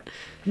yet.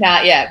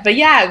 Not yet. But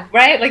yeah,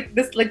 right?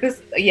 This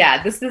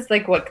is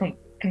like what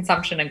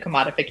consumption and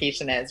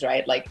commodification is,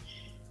 right? Like,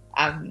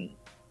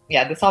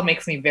 this all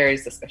makes me very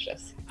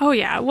suspicious. Oh,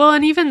 yeah. Well,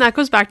 and even that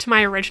goes back to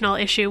my original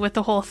issue with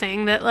the whole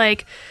thing that,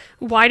 like,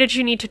 why did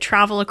you need to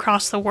travel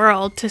across the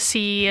world to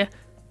see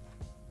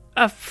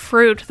a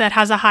fruit that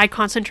has a high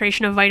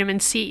concentration of vitamin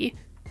C?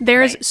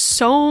 There's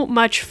so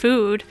much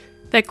food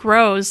that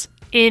grows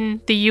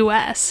in the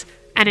US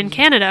and in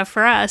Canada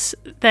for us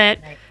that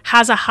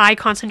has a high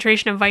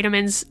concentration of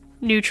vitamins,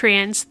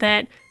 nutrients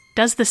that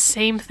does the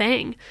same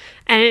thing.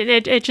 And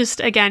it just,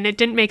 again, it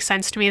didn't make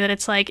sense to me that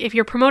it's like, if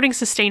you're promoting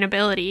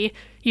sustainability,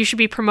 you should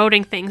be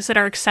promoting things that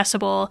are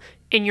accessible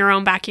in your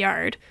own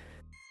backyard.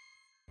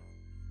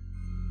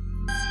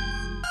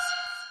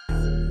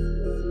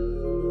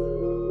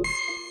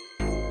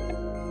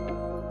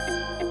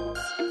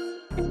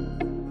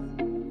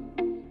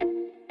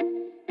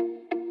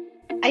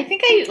 I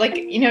think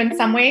in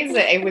some ways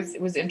it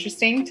was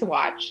interesting to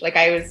watch. Like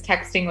I was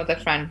texting with a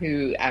friend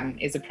who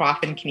is a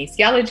prof in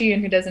kinesiology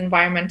and who does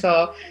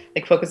environmental,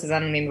 like focuses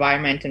on the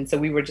environment. And so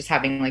we were just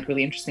having like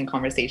really interesting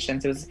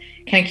conversations. It was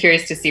kind of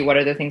curious to see what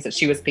are the things that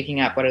she was picking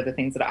up, what are the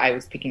things that I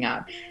was picking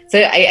up.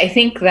 So I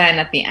think then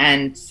at the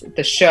end,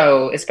 the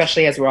show,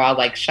 especially as we're all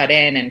like shut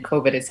in and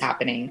COVID is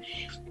happening,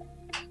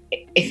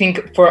 I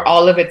think for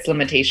all of its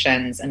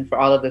limitations and for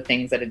all of the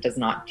things that it does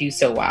not do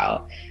so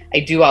well, I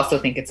do also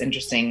think it's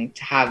interesting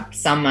to have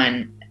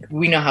someone,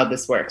 we know how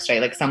this works, right?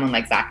 Like someone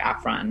like Zac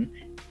Efron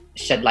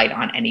shed light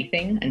on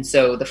anything. And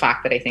so the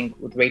fact that I think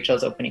with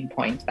Rachel's opening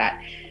point,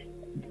 that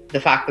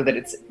the fact that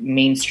it's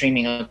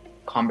mainstreaming a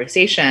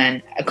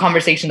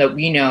conversation that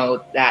we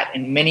know that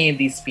in many of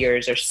these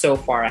spheres are so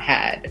far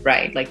ahead,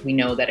 right? Like we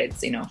know that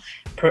it's,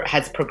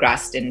 has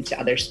progressed into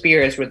other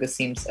spheres where this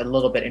seems a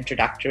little bit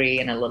introductory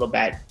and a little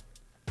bit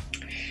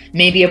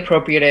maybe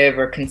appropriative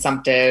or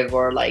consumptive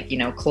or like,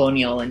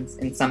 colonial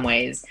in some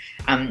ways.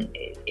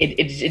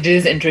 It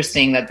is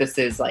interesting that this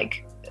is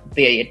like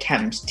the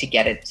attempt to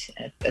get it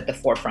at the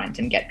forefront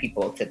and get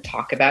people to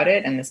talk about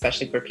it. And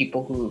especially for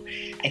people who,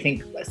 I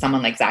think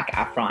someone like Zac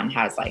Efron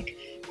has like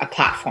a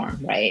platform,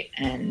 right?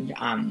 And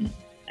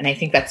I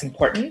think that's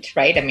important,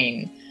 right? I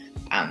mean,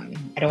 I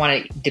don't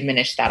want to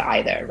diminish that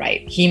either,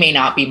 right? He may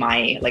not be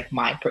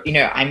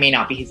I may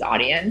not be his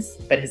audience,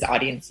 but his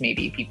audience may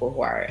be people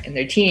who are in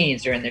their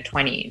teens or in their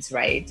 20s,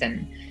 right?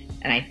 And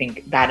I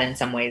think that in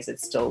some ways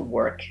it's still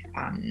work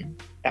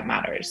that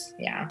matters.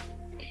 Yeah.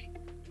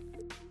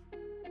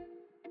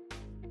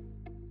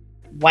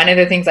 One of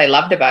the things I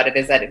loved about it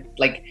is that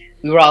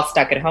we were all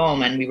stuck at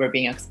home and we were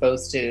being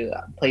exposed to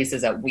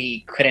places that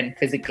we couldn't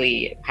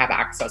physically have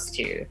access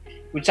to,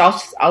 which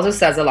also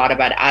says a lot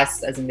about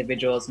us as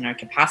individuals and our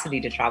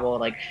capacity to travel.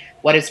 Like,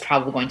 what is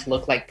travel going to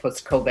look like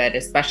post-COVID,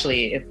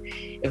 especially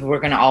if we're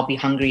going to all be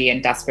hungry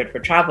and desperate for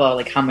travel?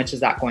 Like, how much is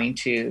that going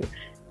to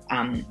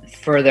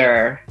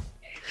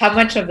how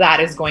much of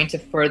that is going to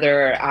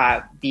further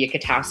be a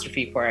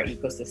catastrophe for our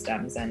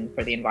ecosystems and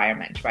for the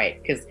environment,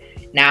 right? Because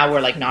now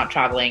we're not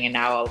traveling, and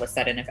now all of a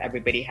sudden, if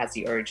everybody has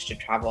the urge to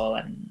travel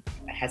and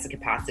has the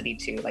capacity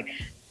to,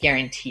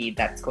 guaranteed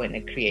that's going to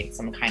create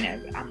some kind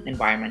of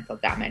environmental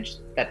damage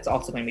that's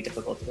also going to be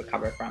difficult to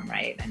recover from,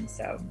 right? And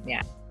so,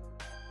 yeah.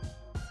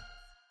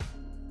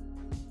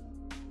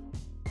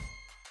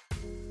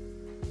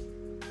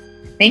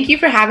 Thank you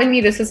for having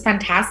me. This is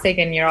fantastic,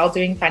 and you're all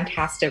doing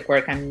fantastic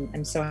work.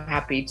 I'm so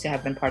happy to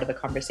have been part of the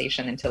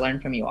conversation and to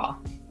learn from you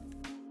all.